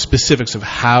on specifics of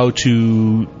how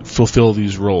to fulfill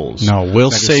these roles. No, we'll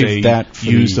save that for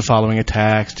use the following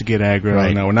attacks to get aggro.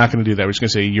 Right. No, we're not going to do that. We're just going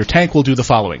to say your tank will do the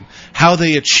following. How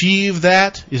they achieve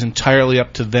that is entirely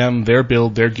up to them, their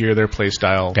build, their gear, their play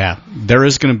style. Yeah, there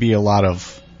is going to be a lot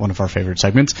of one of our favorite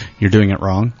segments. You're doing it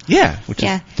wrong. Yeah.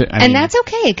 And that's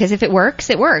okay, because if it works,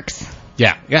 it works.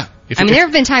 Yeah. There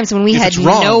have been times when we had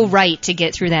no right to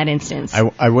get through that instance.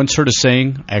 I once heard a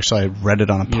saying, actually I read it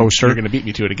on a poster. You're going to beat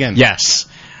me to it again. Yes.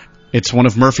 It's one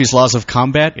of Murphy's Laws of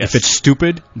Combat. Yes. If it's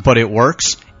stupid, but it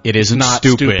works, It isn't not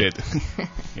stupid.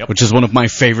 Yep. Which is one of my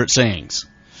favorite sayings.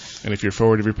 And if you're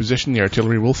forward of your position, the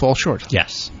artillery will fall short.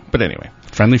 Yes. But anyway.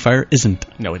 Friendly fire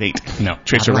isn't. No, it ain't. No.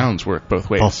 Tracer rounds work both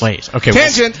ways. Both ways. Okay,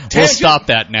 Tangent! We'll stop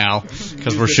that now,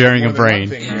 because we're sharing a brain.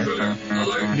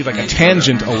 You need like a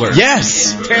tangent alert.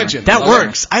 Yes! Tangent. That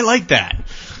works. I like that.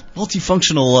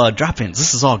 Multifunctional drop-ins.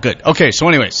 This is all good. Okay, so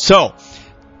anyways,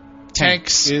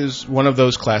 tanks is one of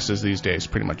those classes these days,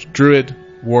 pretty much. Druid,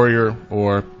 warrior,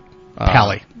 or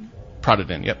Pally.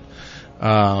 Paladin, yep.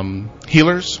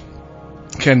 Healers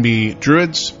can be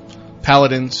druids,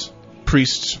 paladins,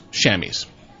 priests, chamois.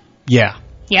 Yeah.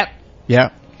 Yep. Yeah.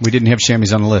 We didn't have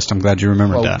chamois on the list. I'm glad you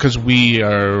remembered that. Because we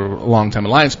are long-time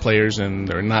Alliance players, and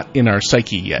they're not in our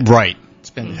psyche yet. Right.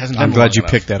 I'm glad you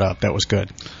picked that up. That was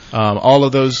good. All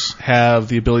of those have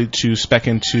the ability to spec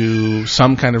into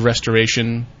some kind of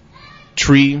restoration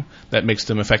tree that makes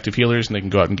them effective healers, and they can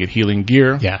go out and get healing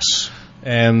gear. Yes.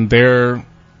 And their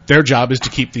job is to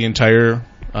keep the entire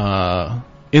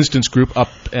instance group up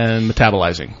and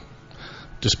metabolizing,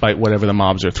 despite whatever the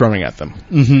mobs are throwing at them.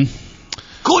 Mm-hmm.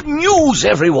 Good news,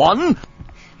 everyone!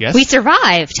 Yes? We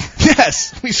survived.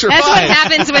 Yes, we survived. That's what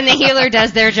happens when the healer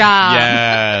does their job.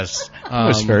 Yes. That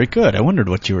was very good. I wondered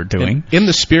what you were doing. In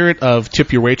the spirit of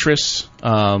tip your waitress,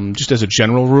 just as a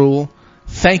general rule,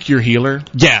 thank your healer.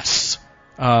 Yes.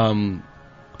 The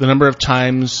number of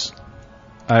times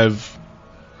I've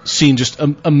seen just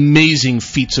amazing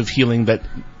feats of healing that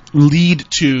lead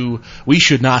to, we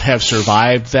should not have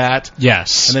survived that.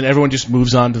 Yes. And then everyone just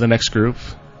moves on to the next group.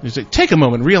 Take a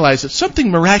moment, realize that something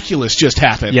miraculous just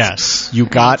happened. Yes. You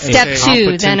got Step a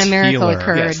 2, then a miracle healer.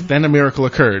 occurred. Yes, then a miracle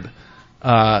occurred.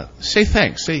 Say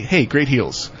thanks. Say, hey, great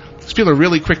heals. Because people are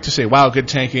really quick to say, wow, good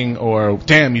tanking, or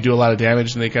damn, you do a lot of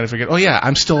damage, and they kind of forget, oh yeah,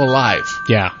 I'm still alive.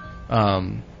 Yeah.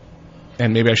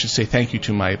 And maybe I should say thank you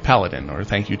to my paladin, or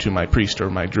thank you to my priest,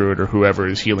 or my druid, or whoever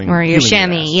is healing. Or your healing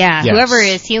chamois, yeah. Yes. Whoever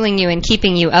is healing you and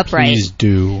keeping you upright. Please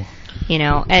do. You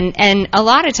know, and a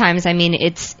lot of times, I mean,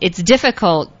 it's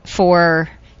difficult for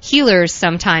healers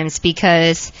sometimes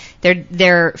because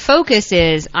their focus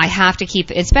is, I have to keep,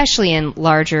 especially in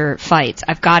larger fights,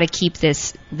 I've got to keep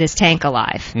this tank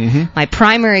alive. Mm-hmm. My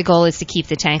primary goal is to keep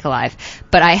the tank alive.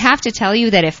 But I have to tell you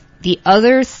that if the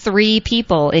other 3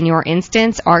 people in your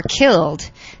instance are killed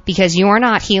because you're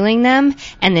not healing them,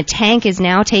 and the tank is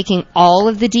now taking all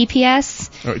of the DPS.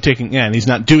 Or and he's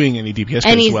not doing any DPS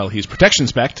as well. He's protection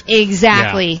spec'd.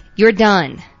 Exactly. Yeah. You're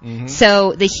done. Mm-hmm.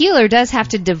 So the healer does have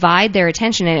to divide their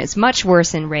attention, and it's much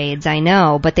worse in raids, I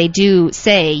know, but they do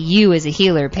say, you as a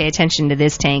healer, pay attention to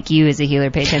this tank, you as a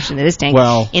healer, pay attention to this tank,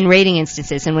 in raiding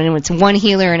instances. And when it's one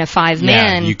healer and a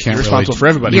 5-man, you can't you're responsible for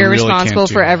everybody. You're really responsible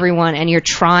for that. everyone, and you're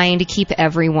trying to keep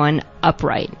everyone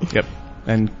upright. Yep.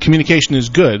 And communication is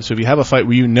good, so if you have a fight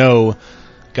where you know,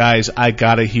 guys, I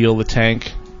gotta heal the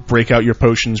tank, break out your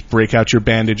potions, break out your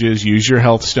bandages, use your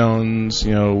health stones,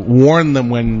 warn them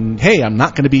when, hey, I'm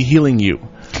not going to be healing you.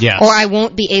 Yes. Or I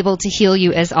won't be able to heal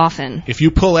you as often. If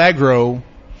you pull aggro,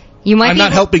 I'm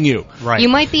not helping you. Right. You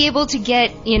might be able to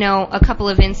get, a couple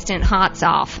of instant hots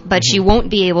off, but you won't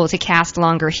be able to cast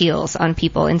longer heals on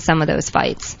people in some of those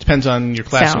fights. Depends on your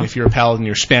class. So. And if you're a paladin,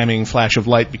 you're spamming Flash of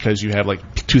Light because you have like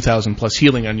 2,000 plus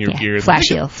healing on your gear. Flash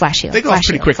heal. They go off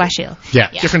pretty quickly. Flash heal. Yeah.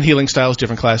 Different healing styles,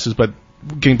 different classes, but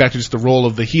getting back to just the role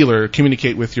of the healer,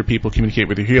 communicate with your people, communicate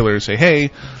with your healer, say, hey,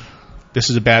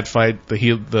 this is a bad fight.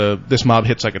 This mob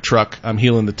hits like a truck. I'm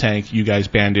healing the tank. You guys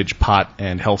bandage, pot,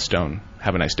 and health stone.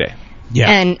 Have a nice day. Yeah.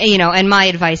 And my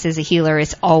advice as a healer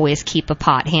is always keep a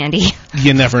pot handy.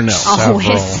 You never know.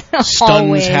 Always. Stuns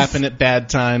Always. happen at bad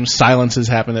times. Silences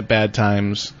happen at bad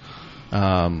times.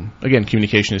 Again,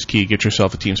 communication is key. Get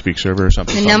yourself a TeamSpeak server or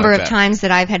something. The number of times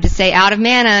that I've had to say, out of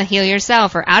mana, heal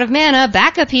yourself, or out of mana,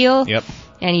 backup heal. Yep.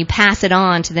 And you pass it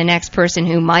on to the next person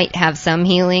who might have some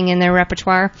healing in their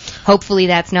repertoire. Hopefully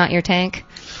that's not your tank.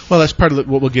 Well, that's part of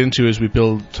what we'll get into as we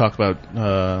talk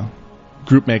about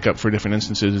group makeup for different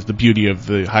instances. Is the beauty of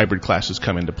the hybrid classes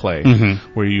come into play,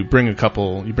 where you bring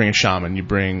a shaman, you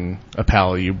bring a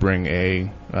pally, you bring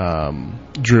a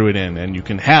druid in, and you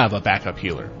can have a backup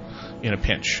healer in a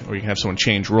pinch, or you can have someone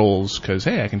change roles because,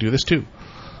 hey, I can do this too.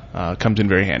 Comes in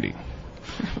very handy.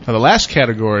 Now the last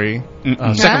category,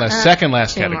 second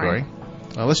last category.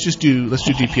 Let's do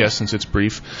DPS since it's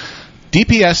brief.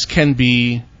 DPS can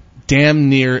be damn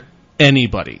near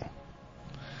anybody.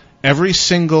 Every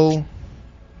single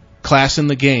class in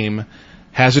the game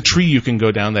has a tree you can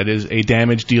go down that is a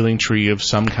damage-dealing tree of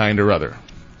some kind or other.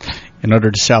 In order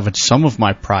to salvage some of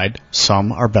my pride,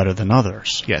 some are better than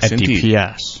others. Yes, at indeed.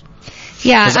 DPS.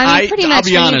 Yeah, I mean, pretty much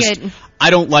I'll be honest, I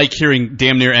don't like hearing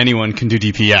damn near anyone can do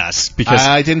DPS because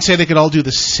I didn't say they could all do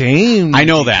the same. I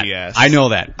know DPS. that. I know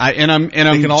that. I'm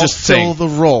They can all just fill saying, the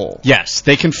role. yes,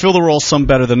 they can fill the role some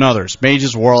better than others.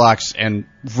 Mages, warlocks, and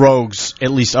rogues,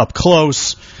 at least up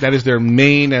close. That is their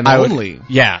main and only.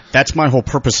 Yeah, that's my whole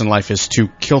purpose in life is to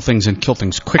kill things and kill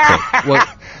things quickly. Well,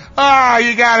 Oh,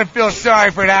 you gotta feel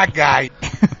sorry for that guy.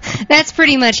 That's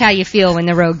pretty much how you feel when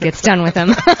the rogue gets done with them.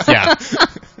 Yeah,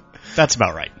 that's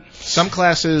about right. some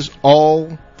classes,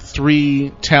 all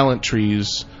 3 talent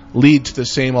trees lead to the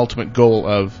same ultimate goal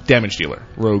of damage dealer.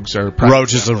 Rogues are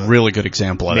Rogue is a really good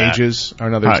example of that. Mages are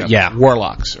another example. Yeah.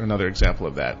 Warlocks are another example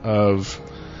of that.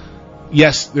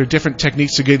 Yes, there are different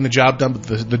techniques to getting the job done, but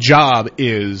the job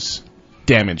is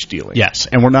damage dealing. Yes,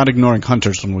 and we're not ignoring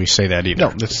hunters when we say that either. No,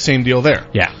 that's the same deal there.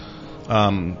 Yeah.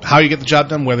 How you get the job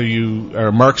done, whether you are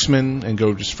a marksman and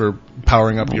go just for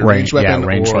powering up your ranged weapon,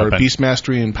 or beast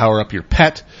mastery and power up your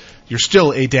pet, you're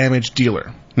still a damage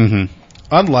dealer. Mm-hmm.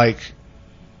 Unlike,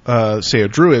 say, a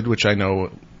druid, which I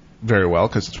know very well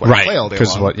because it's what I play all day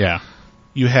long.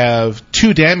 You have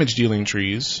 2 damage dealing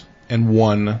trees and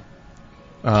 1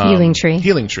 healing tree.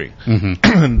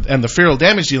 Mm-hmm. And the feral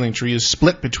damage dealing tree is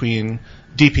split between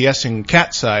DPSing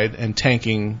cat side and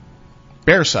tanking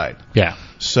bear side. Yeah.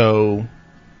 So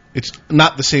it's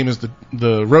not the same as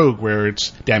the rogue where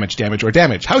it's damage, or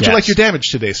damage. How would you like your damage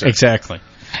today, sir? Exactly.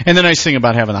 And the nice thing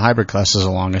about having the hybrid classes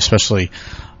along, especially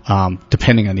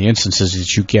depending on the instances,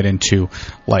 is you get into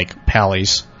like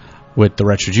Pally's with the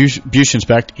Retribution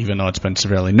Spect, even though it's been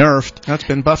severely nerfed. That's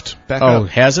been buffed back up. Oh,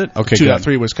 has it? Okay,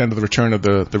 2.3 was kind of the return of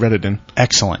the Reddit.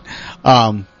 Excellent.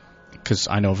 Because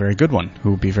I know a very good one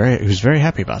who's very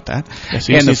happy about that. Yes,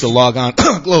 he needs to log on.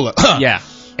 Lola. Yeah.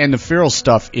 And the feral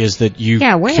stuff is that you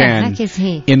where can, the heck is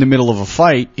he? in the middle of a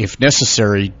fight, if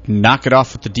necessary, knock it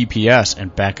off with the DPS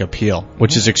and back up heal,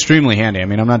 which is extremely handy. I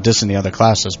mean, I'm not dissing the other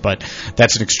classes, but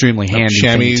that's an extremely handy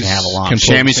thing to have along.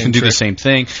 Chamois can do the same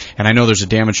thing, and I know there's a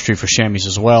damage tree for chamois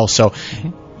as well. So,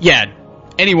 yeah,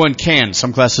 anyone can.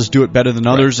 Some classes do it better than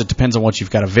others. It depends on what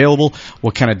you've got available,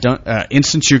 what kind of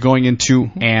instance you're going into,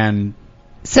 and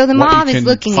so the mob is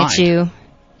looking at you.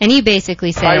 And you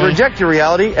basically say, I reject your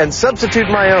reality and substitute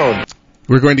my own.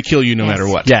 We're going to kill you no matter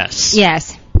what. Yes.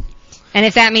 Yes. And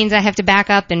if that means I have to back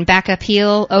up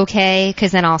heal, okay,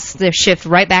 because then I'll shift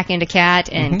right back into cat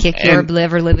and kick your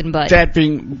liver living butt. That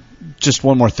being just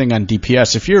one more thing on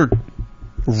DPS, if your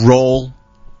role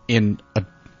in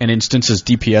an instance is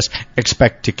DPS,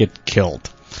 expect to get killed.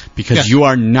 Because you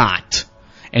are not.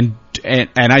 And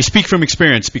I speak from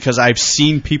experience because I've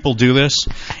seen people do this,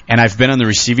 and I've been on the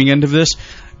receiving end of this.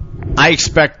 I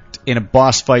expect in a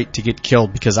boss fight to get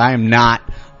killed because I am not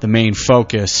the main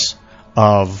focus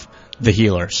of the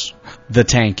healers. The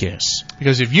tank is.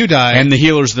 Because if you die... And the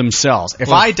healers themselves. If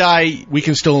I die... We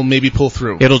can still maybe pull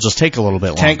through. It'll just take a little bit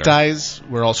longer. Tank dies,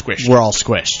 we're all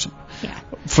squished. Yeah.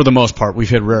 For the most part, we've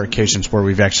had rare occasions where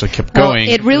we've actually kept going.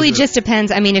 It really just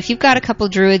depends. I mean, if you've got a couple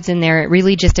druids in there, it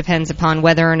really just depends upon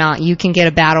whether or not you can get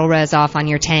a battle res off on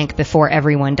your tank before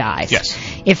everyone dies. Yes.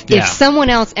 If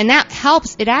someone else, and that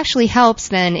helps, it actually helps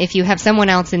then if you have someone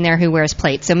else in there who wears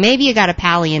plate. So maybe you got a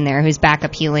pally in there who's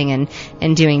backup healing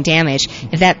and doing damage.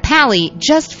 If that pally,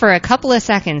 just for a couple of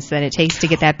seconds that it takes to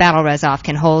get that battle res off,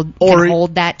 can hold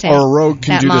that tank. Or a rogue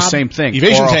can do the same thing.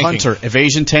 Evasion tanking. Hunter.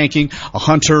 Evasion tanking. A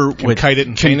hunter can kite it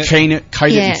and feint it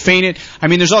and feint it. I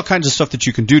mean, there's all kinds of stuff that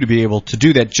you can do to be able to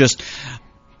do that.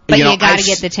 But you got to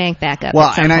get the tank back up.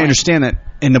 Well, and I understand that.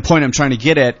 And the point I'm trying to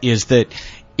get at is that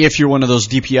if you're one of those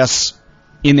DPS,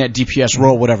 in that DPS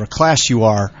role, whatever class you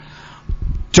are,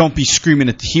 don't be screaming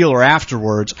at the healer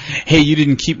afterwards, hey, you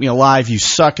didn't keep me alive, you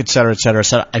suck, etc., etc.,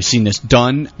 etc. I've seen this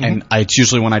done, and it's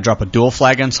usually when I drop a dual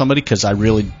flag on somebody, because I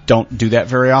really don't do that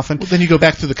very often. Well, then you go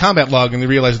back to the combat log, and they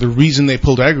realize the reason they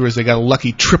pulled aggro is they got a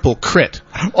lucky triple crit.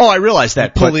 Oh, I realize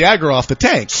that. Pull the aggro off the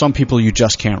tank. Some people you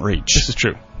just can't reach. This is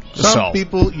true. Some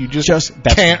people you just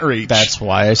can't reach. That's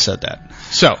why I said that.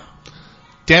 So,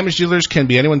 damage dealers can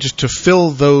be anyone just to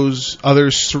fill those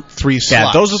other 3 slots.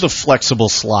 Yeah, those are the flexible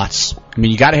slots. I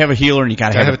mean, you got to have a healer and you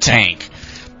got to have a tank.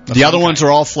 The other ones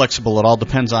are all flexible. It all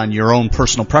depends on your own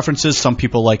personal preferences. Some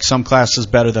people like some classes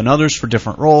better than others for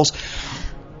different roles.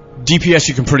 DPS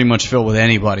you can pretty much fill with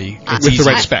anybody. With the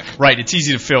right spec. Right, it's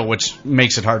easy to fill, which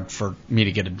makes it hard for me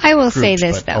to get a I will say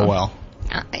this, though. Oh, well.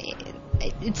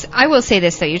 I will say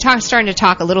this, though. You're starting to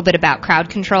talk a little bit about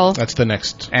crowd control. That's the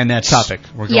next topic.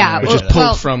 We're going which is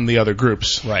pulled from the other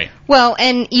groups. Right. Well,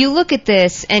 and you look at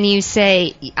this and you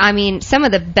say, I mean, some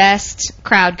of the best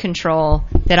crowd control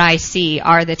that I see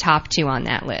are the top 2 on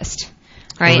that list.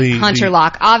 Right? Well, Hunter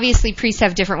Lock. Obviously, priests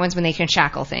have different ones when they can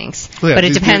shackle things. Well, yeah, but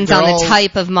it depends on the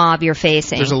type of mob you're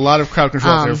facing. There's a lot of crowd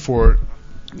control out there for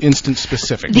instance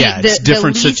specific. It's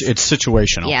different. least- It's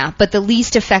situational. Yeah, but the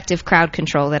least effective crowd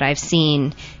control that I've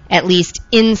seen, at least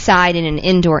inside in an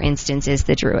indoor instance, is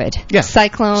the Druid. Yeah.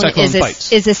 Cyclone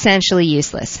bites. is essentially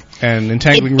useless. And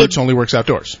Entangling Roots only works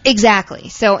outdoors. Exactly.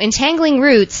 So Entangling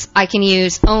Roots I can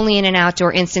use only in an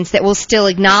outdoor instance that will still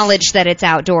acknowledge that it's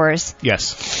outdoors.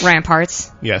 Yes.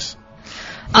 Ramparts. Yes.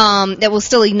 That will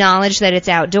still acknowledge that it's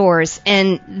outdoors,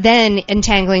 and then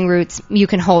Entangling Roots, you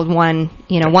can hold one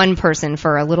person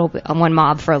for a little bit, one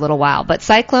mob for a little while. But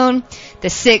Cyclone, the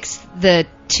 6, the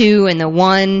 2, and the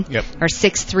 1, or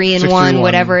 6, 3, and 1,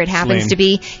 whatever it happens to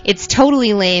be, it's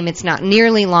totally lame. It's not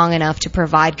nearly long enough to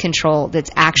provide control that's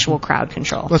actual crowd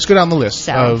control. Let's go down the list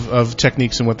of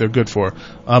techniques and what they're good for.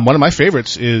 One of my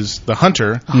favorites is the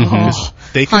Hunter.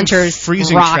 They can Hunters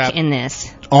freezing rock trap in this.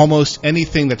 almost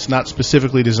anything that's not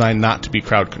specifically designed not to be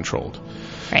crowd controlled.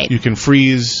 Right. You can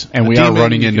freeze, And we are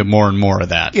running into more and more of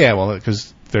that. Yeah, well,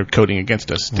 because they're coding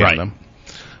against us, damn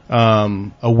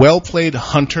them. A well-played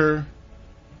Hunter,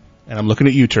 and I'm looking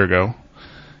at you, Turgo,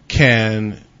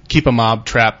 can keep a mob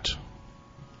trapped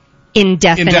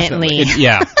indefinitely.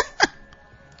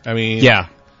 I mean,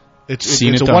 it's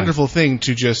it a done. wonderful thing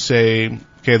to just say,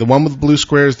 okay, the one with the blue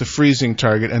square is the freezing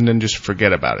target, and then just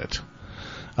forget about it.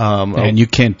 And you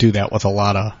can't do that with a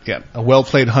lot of... Yeah, a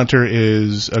well-played Hunter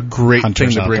is a great thing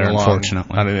Hunters to out bring there, along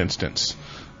unfortunately. on an instance.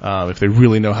 If they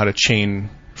really know how to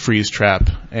chain freeze trap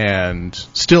and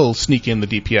still sneak in the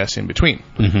DPS in between.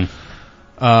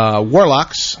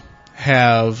 Warlocks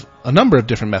have a number of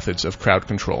different methods of crowd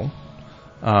control.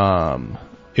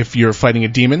 If you're fighting a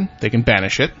demon, they can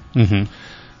banish it.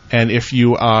 And if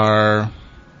you are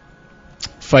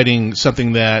fighting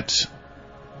something that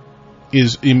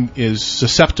is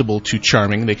susceptible to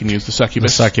charming, they can use the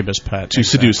succubus pet to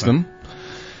seduce them.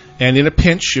 And in a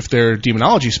pinch, if they're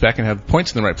demonology spec and have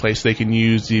points in the right place, they can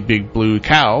use the big blue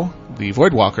cow, the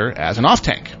Voidwalker, as an off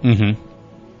tank.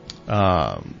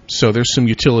 So there's some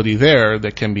utility there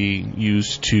that can be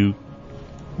used to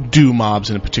do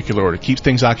mobs in a particular order. Keep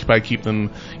things occupied, keep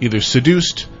them either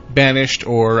seduced, banished,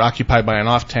 or occupied by an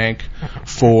off tank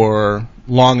for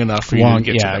long enough for you to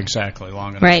get to them. Exactly,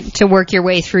 long enough. Right, to work your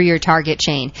way through your target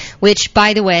chain. Which,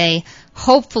 by the way,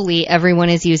 hopefully everyone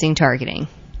is using targeting.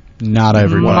 Not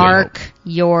everybody. Mark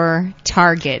your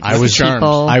targets. I was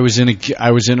people. I was in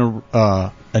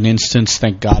an instance.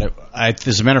 Thank God.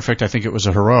 As a matter of fact, I think it was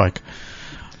a heroic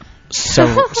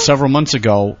several months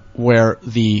ago where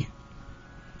the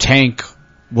tank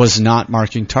was not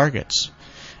marking targets,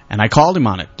 and I called him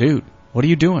on it, dude. What are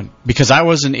you doing? Because I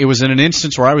wasn't. It was in an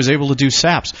instance where I was able to do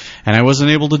saps, and I wasn't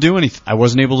able to do anything. I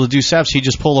wasn't able to do saps. He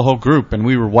just pulled a whole group, and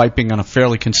we were wiping on a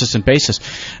fairly consistent basis,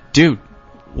 dude.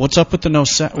 What's up with the no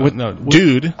sap? Dude.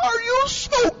 Are you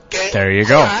smoking? There you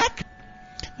go.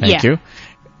 Thank you.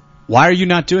 Why are you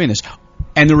not doing this?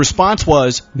 And the response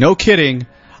was, no kidding,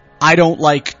 I don't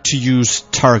like to use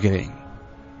targeting.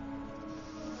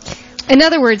 In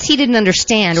other words, he didn't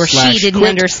understand, or she didn't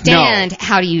quit. understand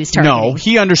how to use targeting. No,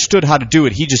 he understood how to do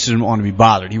it. He just didn't want to be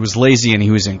bothered. He was lazy and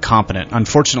he was incompetent.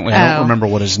 Unfortunately, I don't remember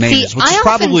what his name is, which is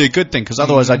probably a good thing, because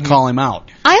otherwise I'd call him out.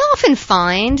 I often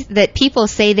find that people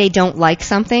say they don't like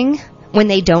something when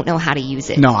they don't know how to use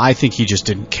it. No, I think he just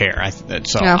didn't care.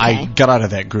 I got out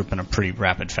of that group in a pretty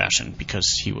rapid fashion because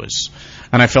he was...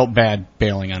 And I felt bad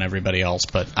bailing on everybody else,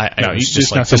 but I was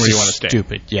just like, not somewhere this you want is to stay.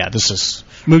 stupid. Yeah, this is...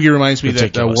 Mugi reminds me that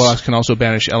ridiculous. warlocks can also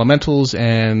banish elementals,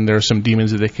 and there are some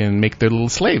demons that they can make their little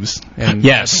slaves and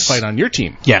fight on your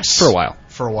team. Yes. For a while.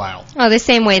 For a while. Oh, the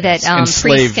same way that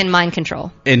Enslave- priests can mind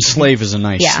control. Enslave is a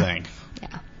nice thing.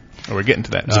 Yeah. Oh, we're getting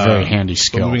to that. It's a very handy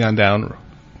skill. Moving on down.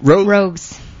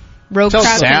 Rogues. Rogue crowd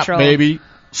Sap, control. baby.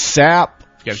 Sap.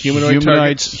 You got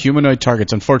humanoid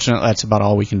targets. Unfortunately, that's about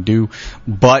all we can do,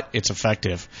 but it's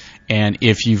effective. And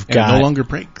if you've got... it no longer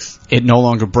breaks. It no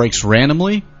longer breaks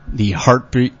randomly. The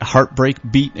heartbreak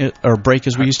beat, or break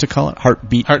as we used to call it.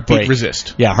 Heartbeat break.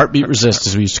 Resist. Yeah, heartbeat resist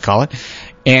as we used to call it.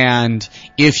 And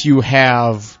if you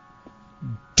have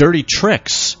dirty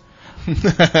tricks,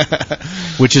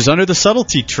 which is under the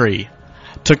subtlety tree,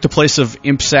 took the place of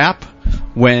imp sap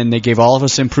when they gave all of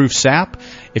us improved sap.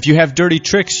 If you have dirty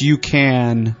tricks, you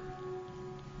can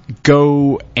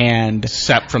go and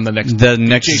sap from the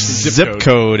next zip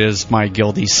code, as my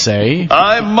guildies say.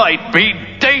 I might be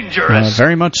dangerous.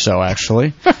 Very much so,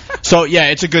 actually. So yeah,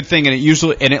 it's a good thing, and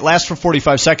it lasts for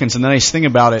 45 seconds. And the nice thing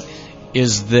about it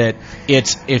is that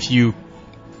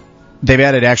they've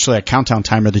added actually a countdown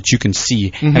timer that you can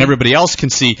see and everybody else can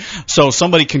see. So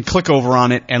somebody can click over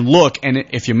on it and look, and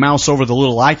if you mouse over the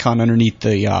little icon underneath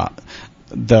the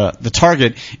the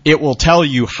target, it will tell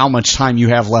you how much time you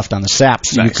have left on the sap,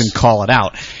 so you can call it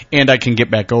out. And I can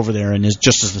get back over there, and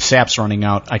just as the sap's running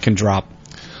out, I can drop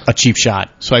a cheap shot.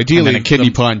 So ideally, and then a kidney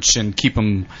punch and keep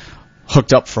them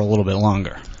hooked up for a little bit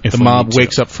longer. The mob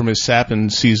wakes up from his sap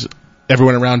and sees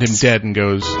everyone around him dead and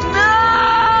goes...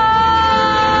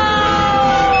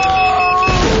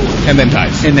 And then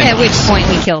dies. At which point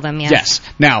we kill them, yes. Yes.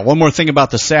 Now, one more thing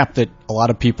about the sap that a lot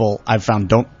of people I've found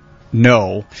don't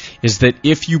know is that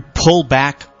if you pull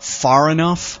back far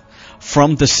enough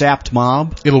from the sapped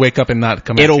mob... It'll wake up and not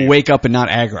come It'll wake up and not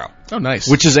aggro. Oh, nice.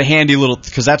 Which is a handy little...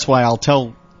 Because that's why I'll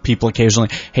tell people occasionally,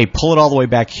 hey, pull it all the way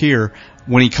back here.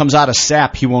 When he comes out of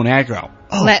sap, he won't aggro.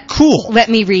 Oh, cool. Let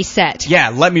me reset. Yeah,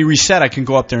 let me reset. I can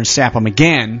go up there and sap them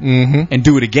again and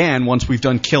do it again once we've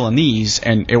done killing these,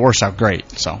 and it works out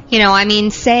great. So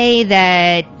say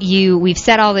that we've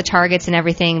set all the targets and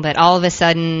everything, but all of a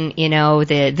sudden,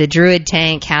 the druid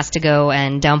tank has to go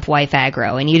and dump wife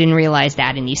aggro, and you didn't realize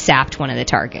that, and you sapped one of the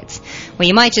targets. Well,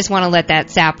 you might just want to let that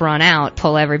sap run out,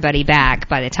 pull everybody back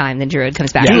by the time the druid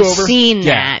comes back. Yes. I've seen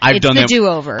that. I've done the that.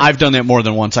 Do-over. I've done that more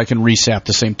than once. I can resap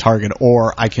the same target,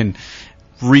 or I can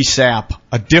resap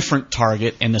a different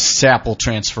target, and the sap will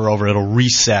transfer over. It'll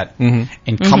reset and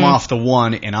come off the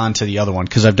one and onto the other one,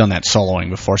 because I've done that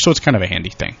soloing before, so it's kind of a handy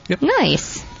thing. Yep.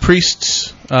 Nice.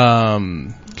 Priests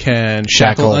can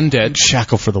shackle undead.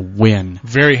 Shackle for the win.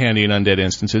 Very handy in undead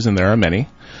instances, and there are many.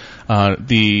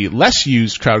 The less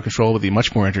used crowd control, but the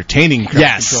much more entertaining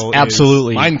crowd control,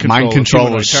 absolutely. Mind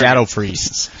control with shadow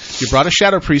priests. You brought a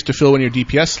shadow priest to fill one of your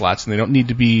DPS slots, and they don't need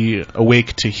to be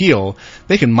awake to heal.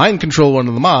 They can mind control one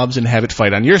of the mobs and have it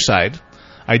fight on your side,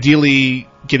 ideally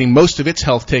getting most of its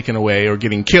health taken away or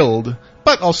getting killed,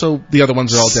 but also the other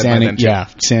ones are all dead by then too. Yeah,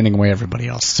 sanding away everybody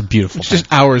else. It's a beautiful thing.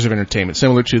 Just hours of entertainment,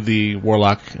 similar to the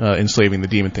warlock enslaving the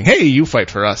demon thing. Hey, you fight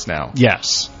for us now.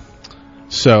 Yes.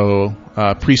 So,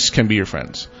 priests can be your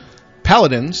friends.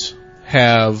 Paladins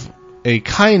have a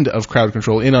kind of crowd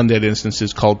control in undead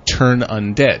instances called Turn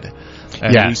Undead.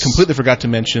 And we completely forgot to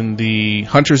mention the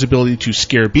hunter's ability to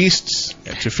scare beasts,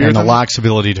 to fear them. And the lock's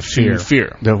ability to fear.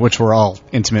 Which we're all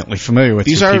intimately familiar with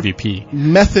these through are PvP.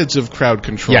 Methods of crowd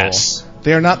control. Yes.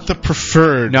 They are not the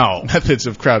preferred methods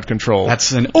of crowd control.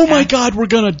 That's oh my god, we're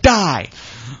gonna die!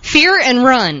 Fear and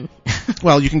run.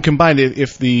 Well, you can combine it.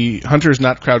 If the hunter is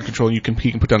not crowd control, he can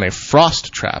put down a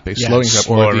frost trap, a slowing trap,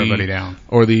 slow everybody down.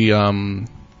 Or the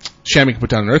shaman can put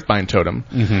down an earthbind totem,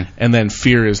 and then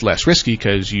fear is less risky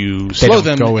because you slow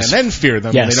them and then fear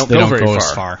them, and they don't go very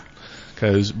far.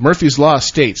 Because Murphy's Law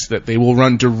states that they will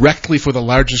run directly for the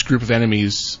largest group of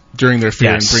enemies during their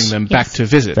fear and bring them back to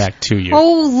visit. Back to you.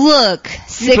 Oh, look.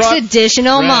 6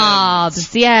 additional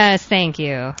mobs. Yes, thank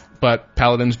you. But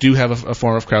paladins do have a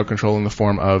form of crowd control in the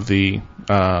form of the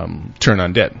Turn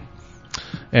Undead.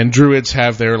 And druids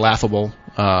have their laughable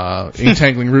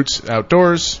entangling roots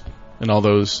outdoors, and all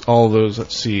those,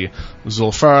 let's see,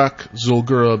 Zul'Farrak,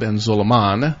 Zul'Gurub, and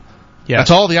Zulaman. Yeah.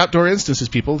 That's all the outdoor instances,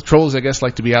 people. Trolls, I guess,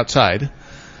 like to be outside.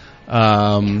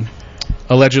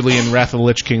 Allegedly, in Wrath of the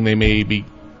Lich King, they may be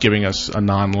giving us a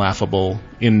non-laughable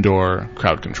indoor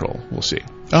crowd control. We'll see.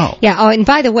 Oh. Yeah, and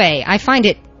by the way, I find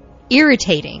it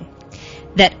irritating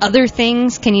that other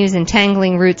things can use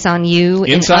entangling roots on you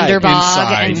in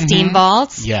Underbog and Steam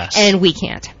Vaults, and we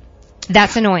can't.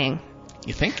 That's annoying.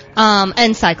 You think?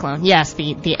 And Cyclone, yes,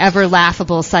 the ever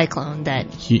laughable Cyclone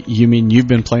that... You mean you've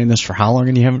been playing this for how long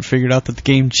and you haven't figured out that the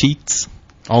game cheats?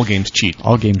 All games cheat.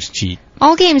 All games cheat.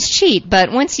 All games cheat,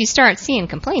 but once you start seeing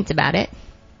complaints about it...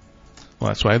 Well,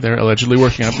 that's why they're allegedly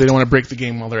working on it. They don't want to break the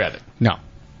game while they're at it. No,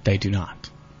 they do not.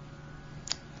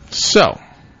 So,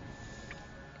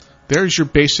 there's your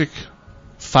basic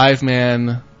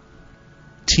 5-man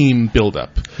team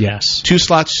build-up. Yes. 2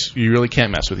 slots you really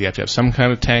can't mess with. You have to have some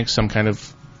kind of tank, some kind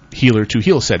of healer to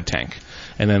heal said tank.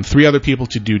 And then 3 other people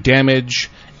to do damage,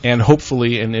 and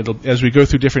hopefully, and as we go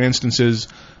through different instances,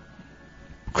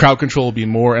 crowd control will be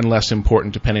more and less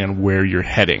important depending on where you're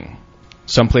heading.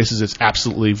 Some places it's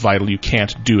absolutely vital, you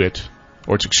can't do it,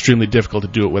 or it's extremely difficult to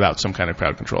do it without some kind of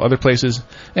crowd control. Other places,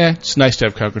 it's nice to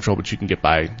have crowd control, but you can get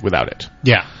by without it.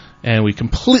 Yeah. And we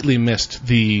completely missed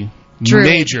the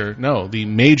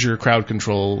major crowd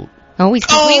control. Oh, we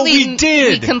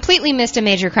did! We completely missed a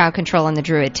major crowd control on the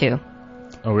Druid, too.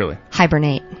 Oh, really?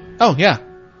 Hibernate. Oh, yeah.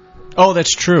 Oh, that's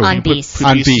true. On Beast.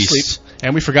 Put Beast to sleep.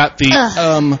 And we forgot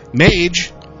the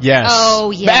mage. Yes.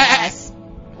 Oh, yes.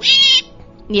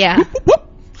 Yeah.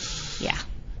 Yeah.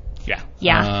 Yeah.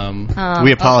 Yeah.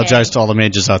 We apologize to all the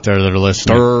mages out there that are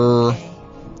listening.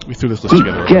 We We threw this list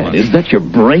together. Again, is that your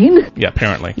brain? Yeah,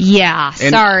 apparently. Yeah,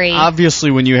 And sorry. obviously,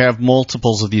 when you have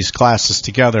multiples of these classes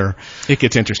together, it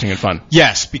gets interesting and fun.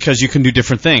 Yes, because you can do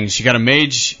different things. You got a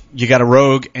mage, you got a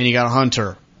rogue, and you got a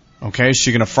hunter. Okay, so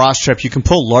you're going to frost trap. You can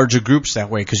pull larger groups that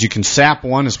way because you can sap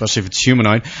one, especially if it's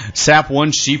humanoid, sap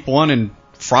one, sheep one, and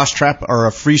frost trap or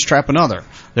a freeze trap another.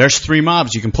 There's 3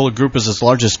 mobs. You can pull a group as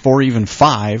large as 4, even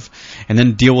 5, and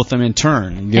then deal with them in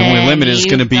turn. The only limit is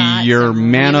going to be your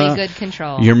mana, really good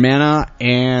control. your mana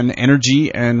and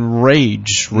energy and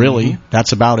rage. Really,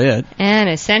 that's about it. And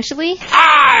essentially,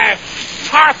 I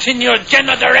fart in your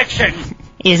general direction.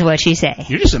 Is what you say.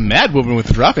 You're just a mad woman with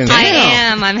the drop-ins. I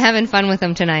am. I'm having fun with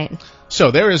them tonight.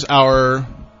 So there is our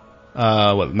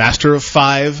Master of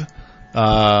 5.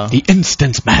 The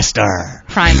Instance Master.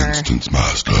 Primer. Instance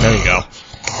Master. There you go.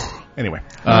 Anyway.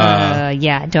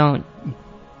 Yeah, don't.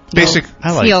 Basic.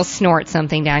 You'll snort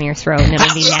something down your throat and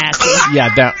it'll be nasty.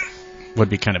 Yeah, that would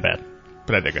be kind of bad.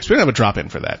 But I digress. We don't have a drop-in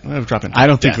for that. We don't have a drop-in for I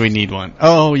don't death. think we need one.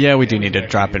 Oh, yeah, we do need a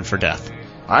drop-in for death.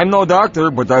 I'm no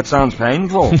doctor, but that sounds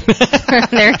painful.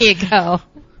 There you go.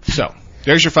 So,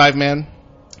 there's your 5-man,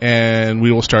 and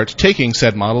we will start taking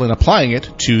said model and applying it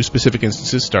to specific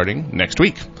instances starting next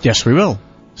week. Yes, we will.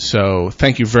 So,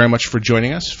 thank you very much for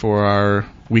joining us for our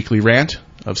weekly rant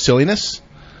of silliness.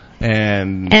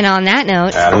 And on that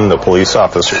note, Adam, the police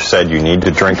officer said you need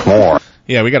to drink more.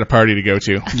 Yeah, we got a party to go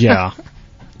to. Yeah.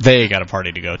 They got a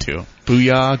party to go to.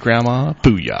 Booyah, Grandma,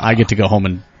 booyah. I get to go home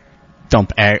and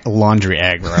dump laundry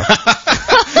aggro.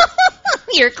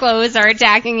 your clothes are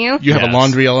attacking you. You have a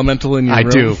laundry elemental in your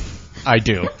room? I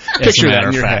do. Picture that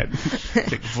in your head.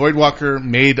 Voidwalker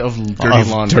made of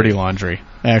dirty laundry.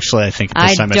 Actually, I think at I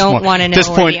this time don't want to know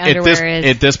where the underwear is.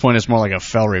 At this point, it's more like a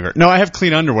fell reaver. No, I have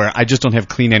clean underwear. I just don't have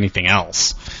clean anything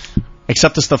else.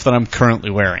 Except the stuff that I'm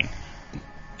currently wearing.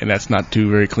 And that's not too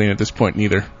very clean at this point,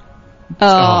 neither.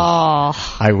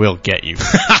 Oh. I will get you.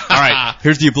 All right,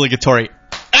 here's the obligatory.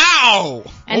 Ow!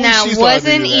 And that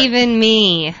wasn't even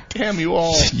me. Damn you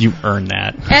all. You earned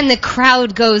that. And the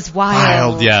crowd goes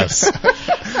wild. Yes.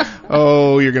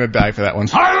 Oh, you're going to die for that one.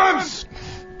 Silence!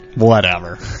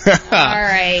 Whatever. All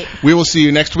right. We will see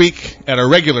you next week at our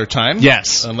regular time.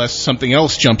 Yes. Unless something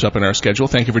else jumps up in our schedule.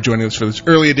 Thank you for joining us for this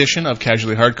early edition of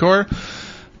Casually Hardcore.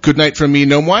 Good night from me,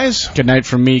 Gnomewise. Good night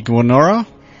from me, Gwenora.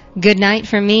 Good night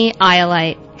from me,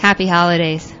 Iolite. Happy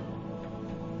holidays.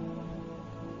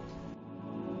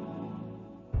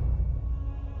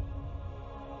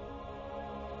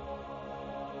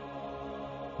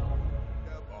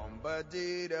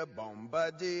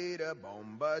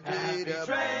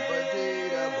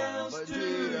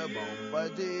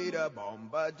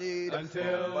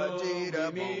 Until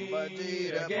we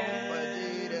meet again.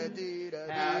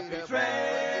 Happy trail.